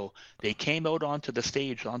fashion show, they came out onto the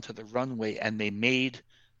stage, onto the runway, and they made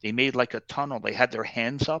like a tunnel. They had their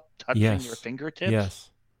hands up, touching their fingertips. Yes.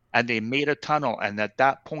 And they made a tunnel, and at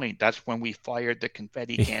that point, that's when we fired the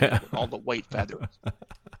confetti cannon with all the white feathers.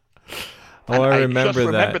 I remember just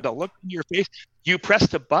remember the look in your face. You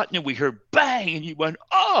pressed a button, and we heard bang, and you went,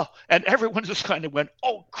 "Oh!" And everyone just kind of went,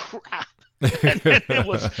 "Oh crap!" And then it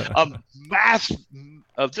was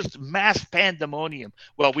just mass pandemonium.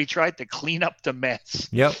 Well, we tried to clean up the mess.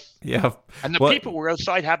 Yep. And the people were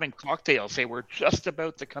outside having cocktails. They were just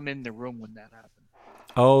about to come in the room when that happened.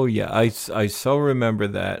 Oh, yeah, I so remember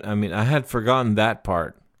that. I mean, I had forgotten that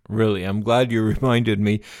part, really. I'm glad you reminded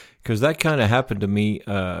me, because that kind of happened to me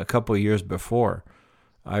a couple of years before.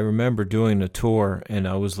 I remember doing a tour, and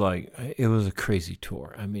I was like, it was a crazy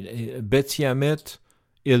tour. I mean, Betziamit,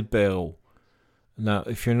 Il Perrot. Now,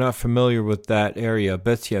 if you're not familiar with that area,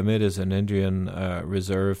 Betziamit is an Indian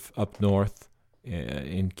reserve up north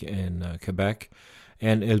in Quebec.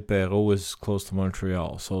 and El Perro is close to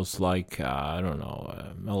Montreal, so it's like I don't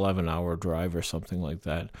know, 11-hour drive or something like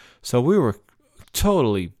that. So we were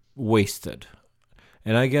totally wasted.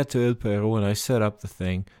 And I get to El Perro and I set up the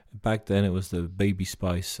thing. Back then it was the Baby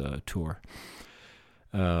Spice tour.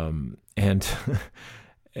 And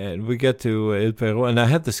and we get to El Perro, and I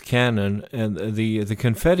had this cannon, and the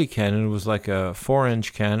confetti cannon was like a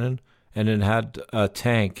 4-inch cannon, and it had a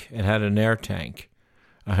tank. It had an air tank,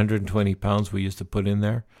 120 pounds we used to put in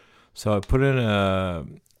there. So I put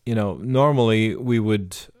in normally we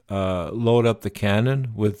would load up the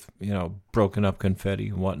cannon with, broken up confetti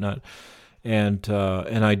and whatnot, and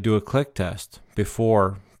I'd do a click test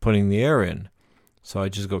before putting the air in. So I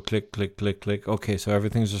just go click, click, click, click. Okay, so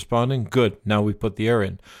everything's responding? Good. Now we put the air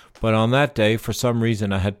in. But on that day, for some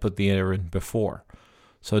reason, I had put the air in before.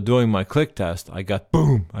 So doing my click test, I got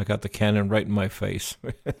the cannon right in my face.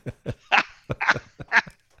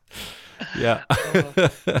 Yeah.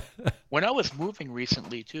 When I was moving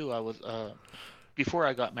recently too, I was before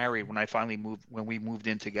I got married, when we moved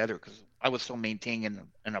in together, because I was still maintaining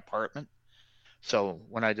an apartment. So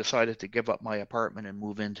when I decided to give up my apartment and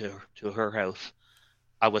move into her house,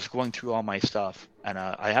 I was going through all my stuff, and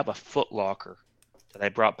I have a foot locker that I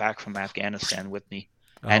brought back from Afghanistan with me.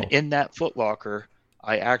 And in that foot locker,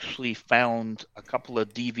 I actually found a couple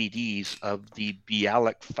of DVDs of the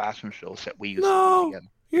Bialik fashion shows that we used to do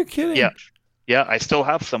together. You're kidding. Yeah, I still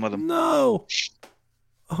have some of them. No.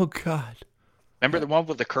 Oh God. Remember the one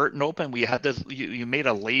with the curtain open? We had this. You made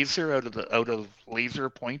a laser out of laser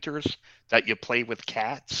pointers that you play with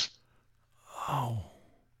cats. Oh.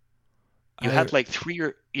 You had like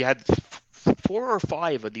 4 or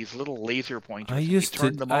 5 of these little laser pointers. I used to.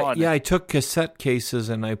 Them on. I took cassette cases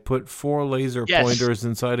and I put 4 laser pointers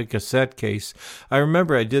inside a cassette case. I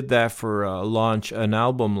remember I did that for an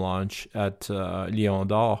album launch at Lion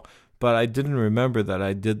d'Or, but I didn't remember that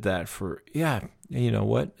I did that for. Yeah, you know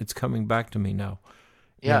what? It's coming back to me now.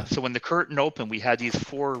 Yeah. So when the curtain opened, we had these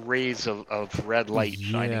 4 rays of red light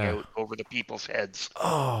shining out over the people's heads.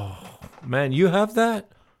 Oh man, you have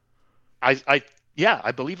that? I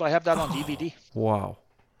believe I have that on DVD. Wow.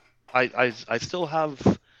 I still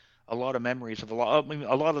have a lot of memories of a lot. I mean,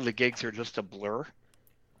 a lot of the gigs are just a blur,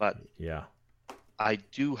 but yeah, I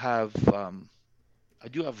do have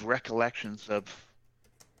recollections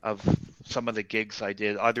of some of the gigs I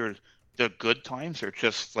did, either the good times or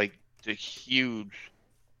just like the huge.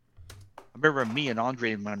 I remember me and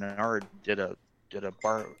Andre Menard did a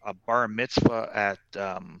bar mitzvah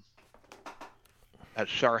at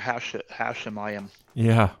Shar Hashemayim.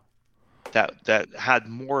 Yeah. That had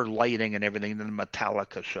more lighting and everything than the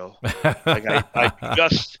Metallica show. Like I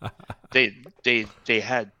just they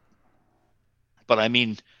had, but I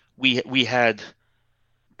mean we had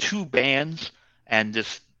 2 bands and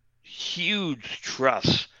this huge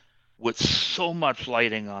truss with so much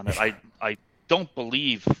lighting on it. I don't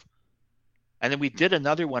believe. And then we did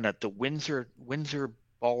another one at the Windsor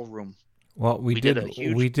Ballroom. Well, we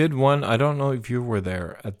did one. I don't know if you were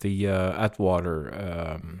there at the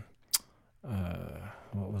Atwater.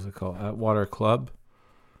 What was it called? Atwater Club.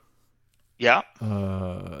 Yeah.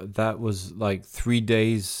 That was like 3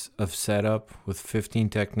 days of setup with 15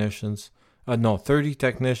 technicians. 30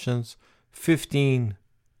 technicians, 15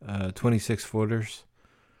 26-footers.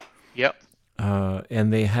 Yep.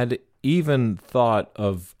 And they had even thought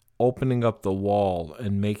of opening up the wall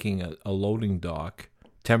and making a loading dock,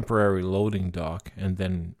 temporary loading dock, and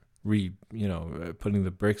then putting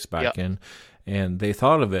the bricks back in. And they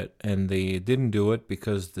thought of it, and they didn't do it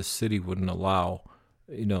because the city wouldn't allow,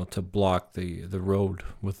 to block the road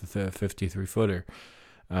with the 53-footer.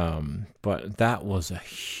 But that was a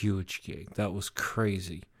huge gig. That was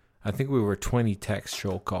crazy. I think we were 20 techs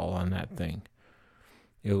show call on that thing.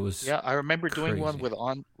 It was I remember crazy. doing one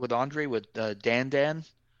with Andre, with Dan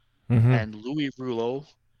Mm-hmm. and Louis Rouleau.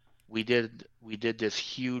 We did this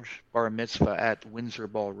huge bar mitzvah at Windsor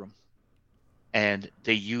Ballroom, and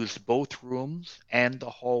they used both rooms and the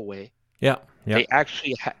hallway. Yeah. They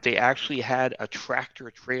actually had a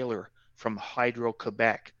tractor trailer from Hydro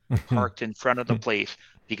Quebec parked in front of the place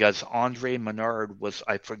because Andre Menard was,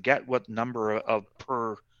 I forget what number of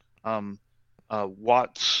per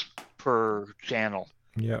watts per channel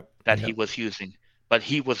he was using, but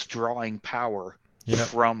he was drawing power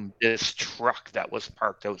from this truck that was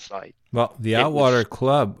parked outside. Well, the Atwater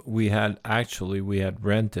Club, we had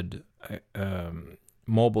rented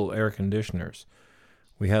mobile air conditioners.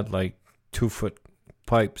 We had like 2-foot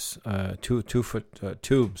pipes, 2-foot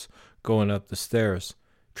tubes going up the stairs,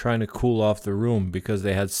 trying to cool off the room because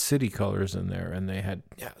they had city colors in there, and they had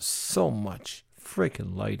so much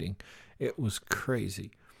freaking lighting. It was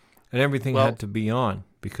crazy. And everything had Well, to be on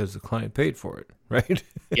because the client paid for it, right?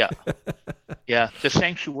 yeah, yeah. The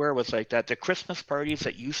sanctuary was like that. The Christmas parties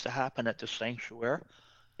that used to happen at the sanctuary,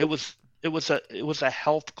 it was it was a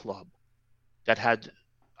health club that had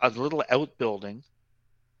a little outbuilding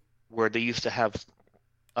where they used to have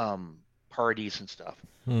um, parties and stuff.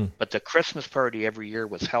 Hmm. But the Christmas party every year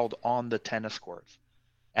was held on the tennis courts.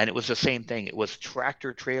 And it was the same thing. It was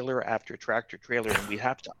tractor trailer after tractor trailer, and we'd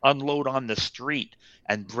have to unload on the street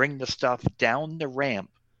and bring the stuff down the ramp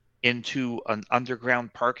into an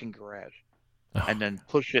underground parking garage, and Oh. then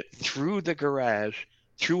push it through the garage,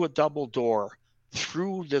 through a double door,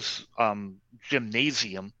 through this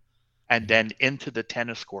gymnasium, and then into the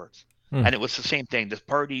tennis courts. Hmm. And it was the same thing. The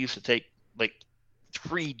party used to take like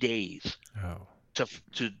 3 days Oh.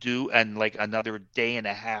 to do, and like another day and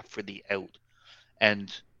a half for the out.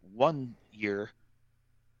 And one year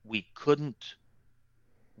we couldn't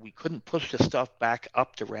we couldn't push the stuff back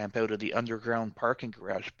up the ramp out of the underground parking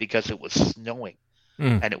garage because it was snowing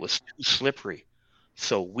Hmm. and it was too slippery.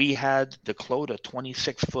 So we had to load a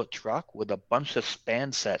 26-foot truck with a bunch of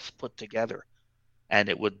span sets put together, and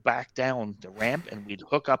it would back down the ramp, and we'd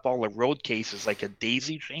hook up all the road cases like a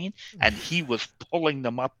daisy chain, and he was pulling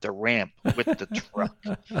them up the ramp with the truck.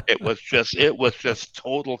 It was just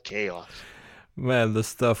total chaos. Man, the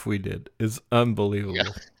stuff we did is Yeah. unbelievable.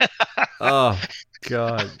 Oh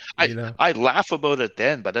God, I you know. I laugh about it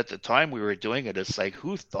then, but at the time we were doing it, it's like,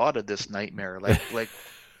 who thought of this nightmare? Like,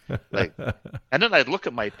 and then I'd look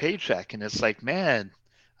at my paycheck, and it's like, man,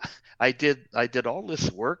 I did all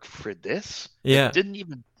this work for this. Yeah. It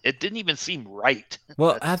didn't even seem right.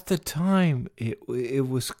 Well, at the time, it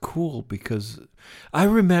was cool because I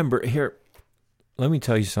remember here. Let me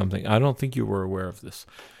tell you something. I don't think you were aware of this.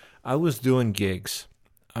 I was doing gigs,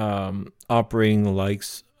 operating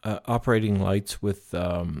lights with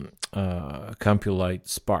Compulite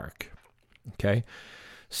Spark. Okay,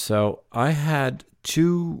 so I had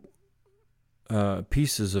two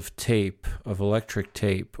pieces of tape, of electric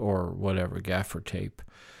tape or whatever, gaffer tape,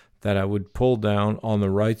 that I would pull down on the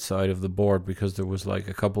right side of the board because there was like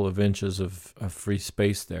a couple of inches of free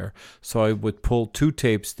space there. So I would pull two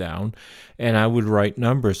tapes down and I would write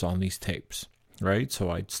numbers on these tapes, right?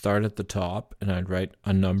 So I'd start at the top and I'd write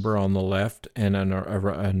a number on the left and a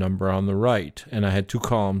number on the right. And I had two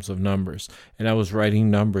columns of numbers. And I was writing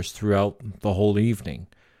numbers throughout the whole evening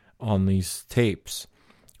on these tapes.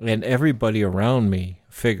 And everybody around me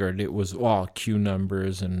figured it was all Q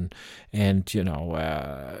numbers and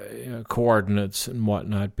coordinates and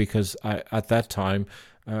whatnot, because at that time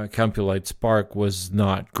Compulite Spark was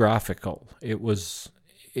not graphical. It was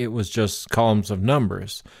just columns of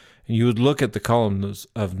numbers, and you would look at the columns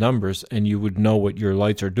of numbers and you would know what your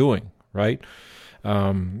lights are doing, right?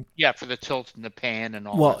 Yeah, for the tilt and the pan and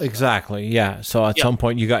all Well, that stuff. exactly, yeah. So at Yeah. some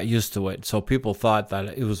point you got used to it. So people thought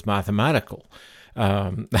that it was mathematical.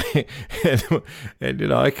 Um,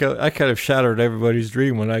 and, I kind of shattered everybody's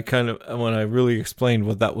dream when I really explained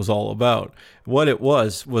what that was all about. What it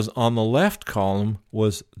was on the left column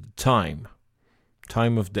was time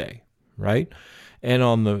of day, right? And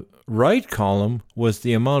on the right column was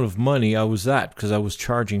the amount of money I was at, because I was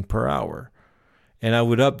charging per hour, and I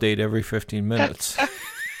would update every 15 minutes.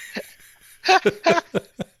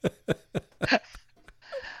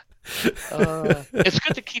 It's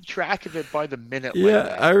good to keep track of it by the minute like Yeah,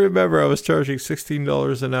 that. I remember I was charging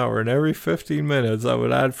 $16 an hour, and every 15 minutes I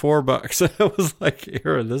would add $4. I was like,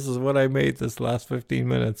 "Here, this is what I made this last 15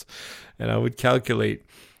 minutes," and I would calculate,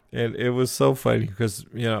 and it was so funny because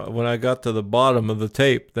when I got to the bottom of the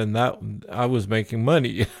tape, then that I was making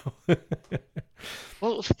money.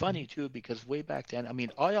 Well, it was funny too because way back then, I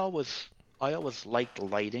mean, I always liked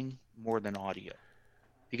lighting more than audio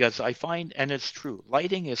because I find, and it's true,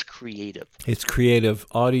 lighting is creative. It's creative.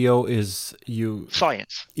 Audio is you.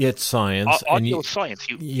 Science. It's science, and Audio is science.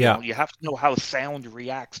 yeah, You have to know how sound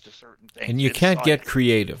reacts to certain things. and you It's can't get science.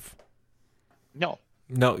 creative. No.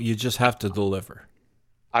 No, you just have to deliver.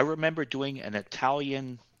 I remember doing an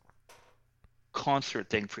Italian concert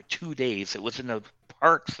thing for 2 days. It was in a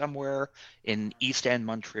park somewhere in East End,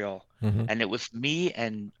 Montreal. Hmm. And it was me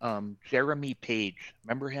and Jeremy Page.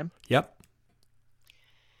 Remember him? Yep.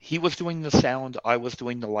 He was doing the sound, I was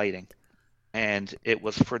doing the lighting. And it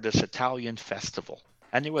was for this Italian festival.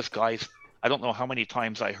 And there was guys, I don't know how many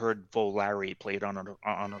times I heard Volare played on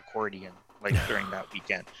an accordion like during that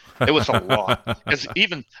weekend. It was a lot. Because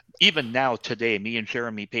even now today, me and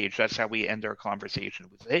Jeremy Page, that's how we end our conversation.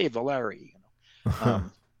 We say, "Hey, Volare,"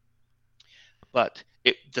 But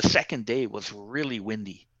the second day was really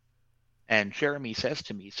windy. And Jeremy says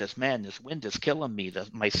to me, he says, "Man, this wind is killing me.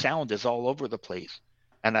 My sound is all over the place."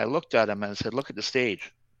 And I looked at him and I said, "Look at the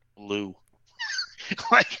stage. blue.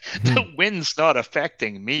 Like the wind's not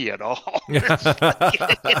affecting me at all.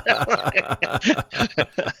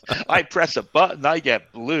 I press a button, I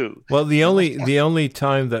get blue. Well, the only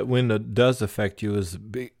time that wind does affect you is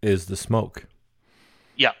the smoke.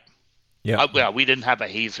 Yeah. Yeah. Well, we didn't have a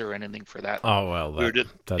hazer or anything for that. Oh well, we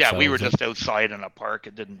were just outside in a park.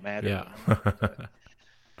 It didn't matter. Yeah.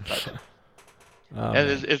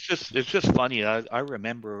 And it's just funny. I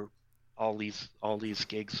remember all these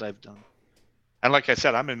gigs I've done, and like I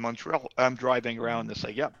said, I'm in Montreal. I'm driving around. It's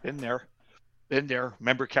like, yep, been there.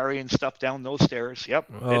 Remember carrying stuff down those stairs?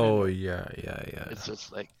 Yep. Oh yeah. It's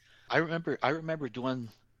just like I remember doing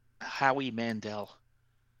Howie Mandel.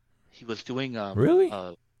 He was doing Really?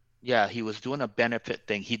 Yeah, he was doing a benefit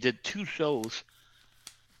thing. He did 2 shows.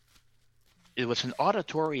 It was an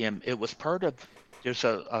auditorium. It was part of there's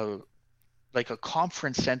a like a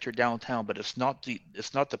conference center downtown, but it's not the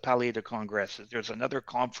Palais de Congrès. There's another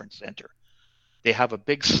conference center. They have a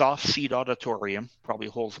big soft seat auditorium, probably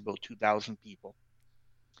holds about 2,000 people.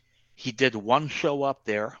 He did 1 show up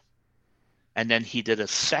there, and then he did a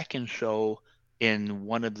second show in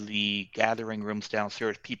one of the gathering rooms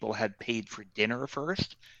downstairs. People had paid for dinner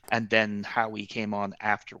first, and then Howie came on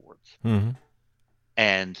afterwards. Mm-hmm.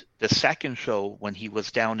 And the second show, when he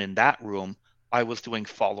was down in that room, I was doing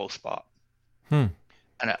follow spot. And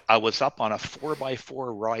I was up on a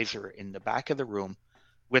 4x4 riser in the back of the room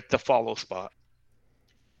with the follow spot.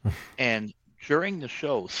 And during the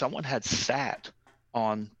show, someone had sat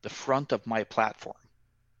on the front of my platform.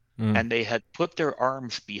 And they had put their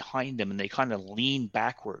arms behind them and they kind of leaned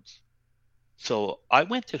backwards. So I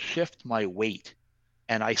went to shift my weight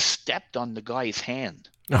and I stepped on the guy's hand.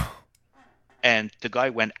 And the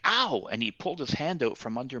guy went, ow, and he pulled his hand out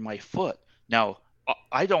from under my foot. Now,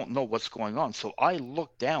 I don't know what's going on. So I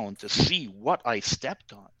looked down to see what I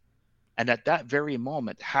stepped on. And at that very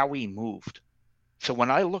moment, Howie moved. So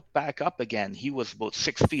when I looked back up again, he was about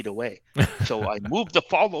 6 feet away. So I moved the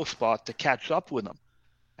follow spot to catch up with him.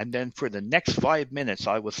 And then for the next 5 minutes,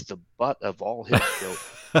 I was the butt of all his jokes.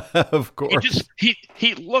 Of course.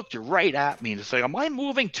 He looked right at me and said, "Am I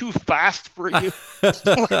moving too fast for you?" And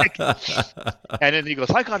then he goes,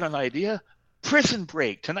 "I got an idea. Prison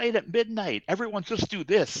Break tonight at midnight. Everyone just do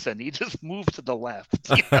this," and he just moved to the left.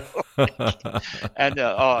 And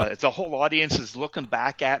the whole audience is looking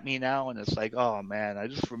back at me now, and it's like, oh man, I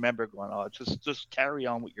just remember going, "Oh, just carry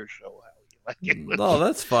on with your show, Howie." No,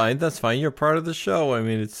 that's fine. That's fine. You're part of the show. I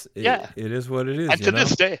mean, it is what it is. And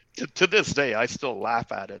to this day, I still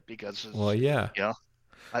laugh at it because,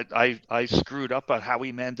 I screwed up on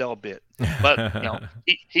Howie Mandel bit, but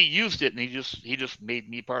he used it and he just made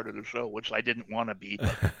me part of the show, which I didn't want to be.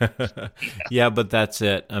 But, yeah, but that's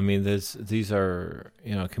it. I mean, these are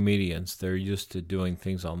comedians. They're used to doing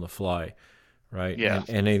things on the fly, right? Yeah.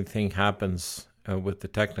 And anything happens with the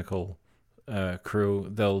technical crew,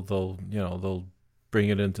 they'll bring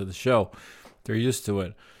it into the show. They're used to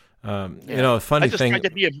it. Funny thing.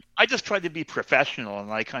 I just tried to be professional,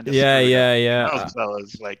 and I kind of yeah. So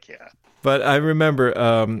it's like But I remember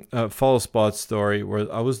a follow spot story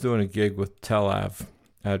where I was doing a gig with Tel Aviv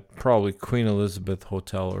at probably Queen Elizabeth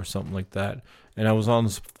Hotel or something like that, and I was on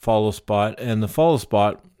the follow spot, and the follow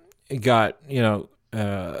spot got it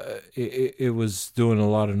was doing a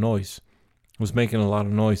lot of noise. Was making a lot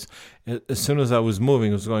of noise. As soon as I was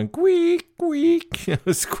moving, it was going squeak, squeak. It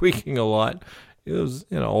was squeaking a lot. It was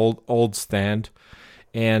old stand,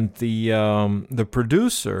 and the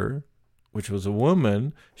producer, which was a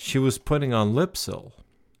woman, she was putting on lip seal.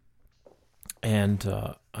 And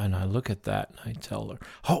I look at that and I tell her,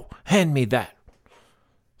 "Oh, hand me that."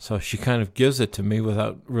 So she kind of gives it to me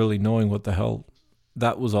without really knowing what the hell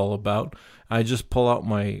that was all about. I just pull out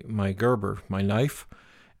my Gerber, my knife.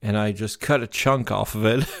 And I just cut a chunk off of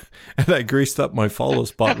it, and I greased up my follow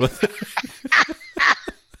spot with it.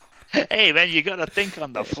 Hey, man, you got to think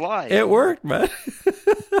on the fly. It worked, man.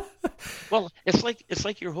 Well, it's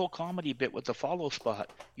like your whole comedy bit with the follow spot.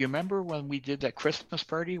 You remember when we did that Christmas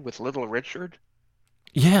party with Little Richard?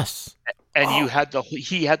 Yes. And he had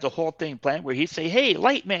the whole thing planned where he'd say, "Hey,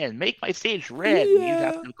 light man, make my stage red." Yeah. And you'd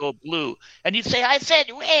have to go blue. And you'd say, "I said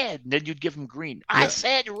red." And then you'd give him green. Yeah. "I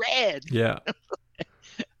said red." Yeah.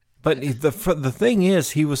 But the thing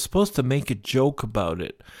is, he was supposed to make a joke about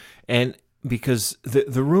it, and because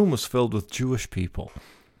the room was filled with Jewish people,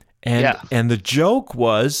 and the joke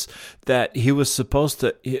was that he was supposed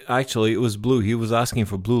to. Actually, it was blue. He was asking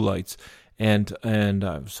for blue lights, and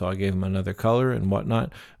so I gave him another color and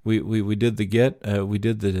whatnot. We did the we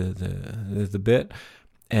did the bit,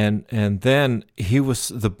 And then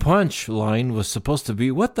the punch line was supposed to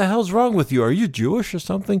be, "What the hell's wrong with you? Are you Jewish or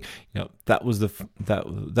something?" That was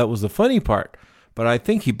that was the funny part. But I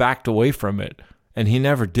think he backed away from it, and he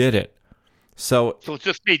never did it. So So it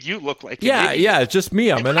just made you look like an yeah, idiot. yeah, it's just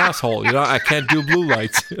me. I'm an asshole. I can't do blue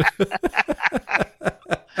lights.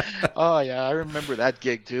 Oh yeah, I remember that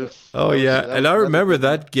gig too. Oh yeah, That and was I another remember good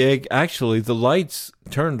one. that gig. Actually, the lights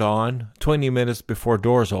turned on 20 minutes before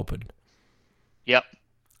doors opened, Yep.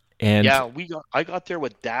 and Yeah, I got there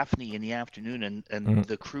with Daphne in the afternoon, and mm,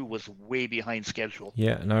 the crew was way behind schedule.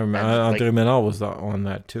 yeah, and I remember And like, Andre Menal was on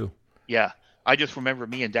that too. yeah, I just remember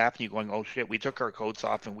me and Daphne going, "Oh shit!" We took our coats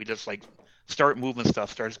off and we just like start moving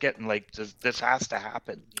stuff. Starts getting like this has to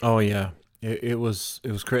happen. Oh yeah, it was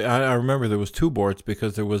crazy. I remember there was two boards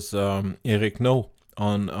because there was Eric No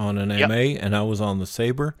on an Yep. MA, and I was on the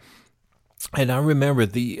Sabre. And I remember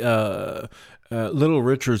the Little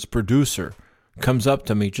Richard's producer comes up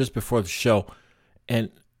to me just before the show, and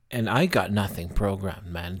I got nothing programmed,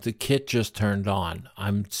 man. The kit just turned on.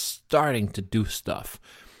 I'm starting to do stuff,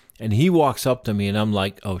 and he walks up to me, and I'm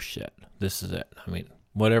like, "Oh shit, this is it." I mean,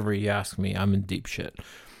 whatever he asked me, I'm in deep shit.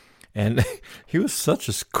 And he was such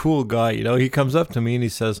a cool guy, He comes up to me and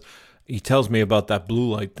he tells me about that blue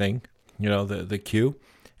light thing, the cue,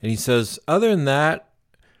 and he says, other than that.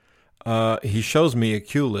 He shows me a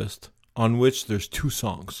cue list on which there's two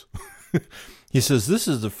songs. He says this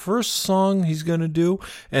is the first song he's going to do,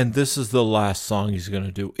 and this is the last song he's going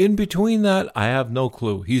to do. In between that, I have no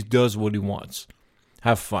clue. He does what he wants.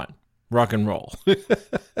 Have fun. Rock and roll.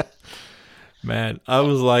 Man, I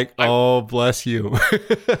was like, I oh, bless you.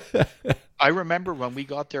 I remember when we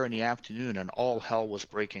got there in the afternoon and all hell was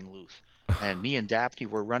breaking loose. And me and Daphne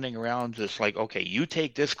were running around just like, okay, you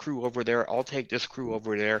take this crew over there, I'll take this crew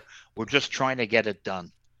over there. We're just trying to get it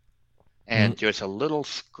done. And Mm. there's a little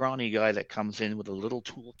scrawny guy that comes in with a little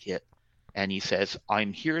toolkit and he says,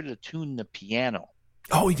 "I'm here to tune the piano.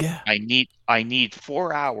 Oh, yeah. I need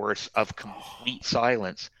 4 hours of complete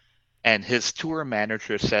silence." And his tour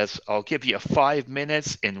manager says, "I'll give you 5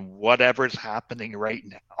 minutes in whatever's happening right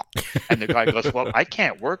now." And the guy goes, "Well, I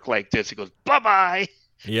can't work like this." He goes, "Bye-bye."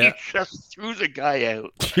 He Yeah. just threw the guy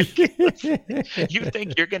out. You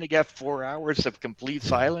think you're going to get 4 hours of complete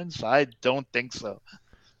silence? I don't think so.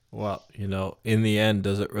 Well, in the end,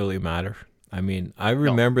 does it really matter? I mean, I No.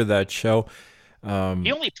 remember that show. He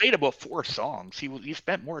only played about 4 songs. He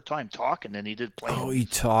spent more time talking than he did Oh, playing. he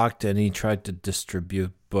talked and he tried to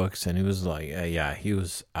distribute books, and he was like, yeah, he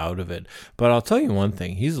was out of it. But I'll tell you one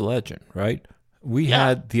thing, he's a legend, right? We Yeah.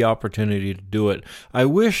 had the opportunity to do it. I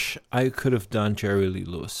wish I could have done Jerry Lee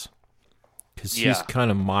Lewis because he's Yeah. kind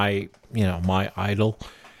of my idol,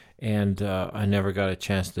 and I never got a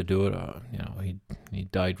chance to do it. He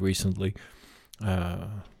died recently,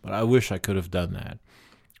 but I wish I could have done that.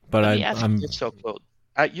 But Let me ask you I'm this, though, Claude.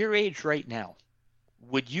 At your age right now,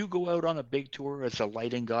 would you go out on a big tour as a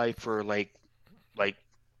lighting guy for like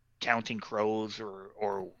Counting Crows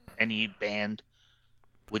or any band?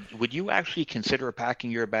 Would you actually consider packing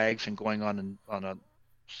your bags and going on a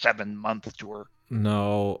 7 month tour?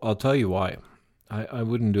 No, I'll tell you why. I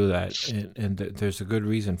wouldn't do that, and there's a good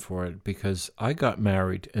reason for it, because I got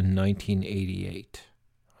married in 1988,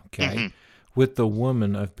 okay, Hmm. with the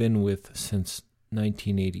woman I've been with since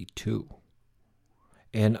 1982,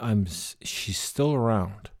 and she's still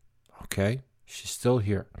around, okay? She's still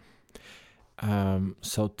here.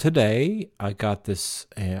 So today I got this,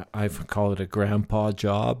 I call it a grandpa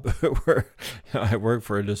job, where I work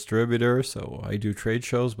for a distributor, so I do trade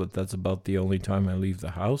shows, but that's about the only time I leave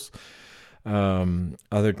the house.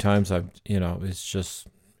 Other times it's just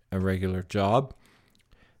a regular job.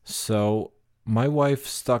 So my wife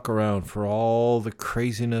stuck around for all the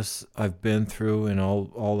craziness I've been through and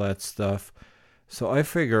all that stuff. So I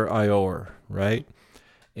figure I owe her, right?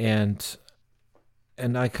 And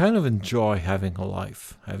I kind of enjoy having a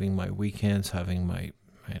life, having my weekends, having my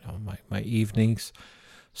evenings.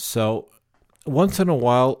 So once in a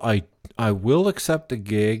while, I will accept a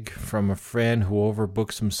gig from a friend who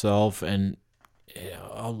overbooks himself, and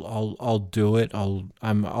I'll do it.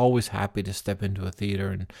 I'm always happy to step into a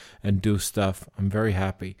theater and do stuff. I'm very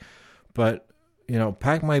happy, but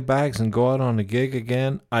pack my bags and go out on a gig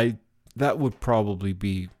again. That would probably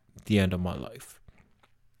be the end of my life.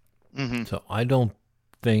 Hmm. So I don't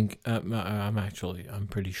think I'm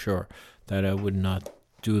pretty sure that I would not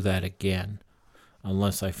do that again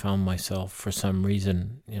unless I found myself for some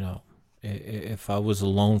reason, if I was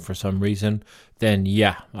alone for some reason, then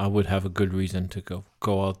yeah, I would have a good reason to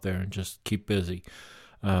go out there and just keep busy.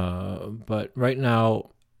 But right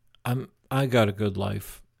now, I got a good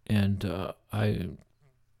life, and I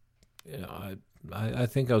I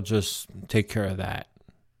think I'll just take care of that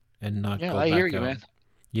and not Yeah, go I back hear you, out. man.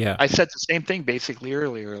 Yeah. I said the same thing basically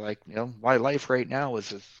earlier. Like, my life right now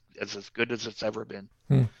is as good as it's ever been.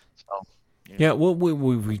 Hmm. So, Yeah, well,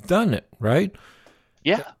 we've done it, right?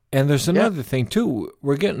 yeah, And there's yeah, another thing, too.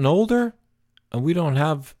 We're getting older, and we don't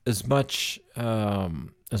have as much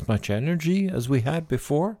energy as we had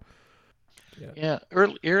before. yeah.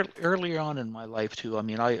 Earlier on in my life too. I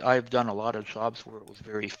mean, I've done a lot of jobs where it was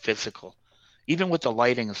very physical, even with the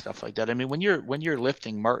lighting and stuff like that. I mean, when you're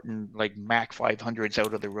lifting Martin like Mac 500s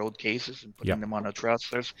out of the road cases and Yeah. putting them on a truss,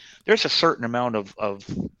 there's a certain amount of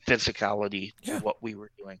physicality to Yeah. what we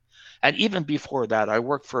were doing. And even before that, I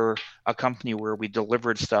worked for a company where we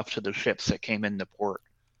delivered stuff to the ships that came into port.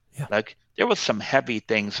 Yeah. Like there was some heavy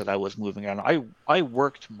things that I was moving around. I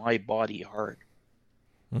worked my body hard.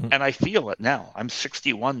 Mm-hmm. And I feel it now. I'm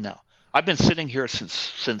 61 now. I've been sitting here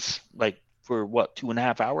since like for what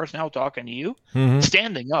 2.5 hours now talking to you. Mm-hmm.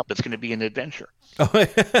 Standing up, it's going to be an adventure. Oh,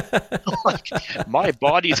 Like my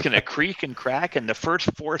body's going to creak and crack, and the first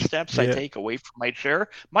 4 steps I Yeah. take away from my chair,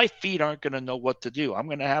 my feet aren't going to know what to do. I'm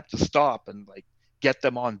going to have to stop and like get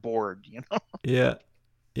them on board. Yeah.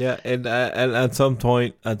 Yeah, and at some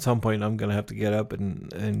point, I'm gonna have to get up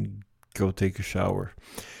and go take a shower,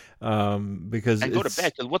 because And go to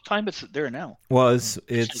bed. 'Cause what time is it there now? well, it's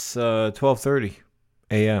 12:30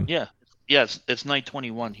 a.m. Yeah, yes, it's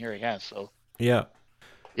 9:21 here. Yeah, so Yeah,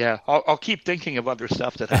 yeah, I'll keep thinking of other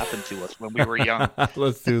stuff that happened to us when we were young.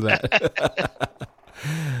 let's do that.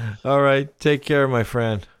 All right, take care, my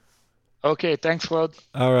friend. Okay, thanks, Claude.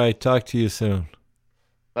 All right, talk to you soon.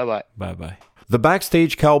 Bye-bye. Bye-bye. The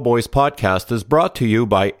Backstage Cowboys podcast is brought to you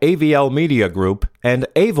by AVL Media Group and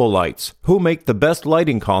Avolites, who make the best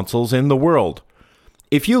lighting consoles in the world.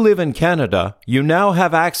 If you live in Canada, you now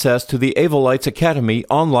have access to the Avolites Academy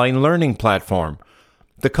online learning platform.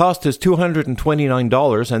 The cost is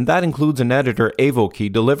 $229, and that includes an editor AvoKey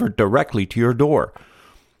delivered directly to your door.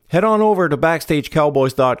 Head on over to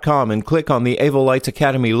BackstageCowboys.com and click on the Avolites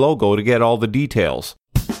Academy logo to get all the details.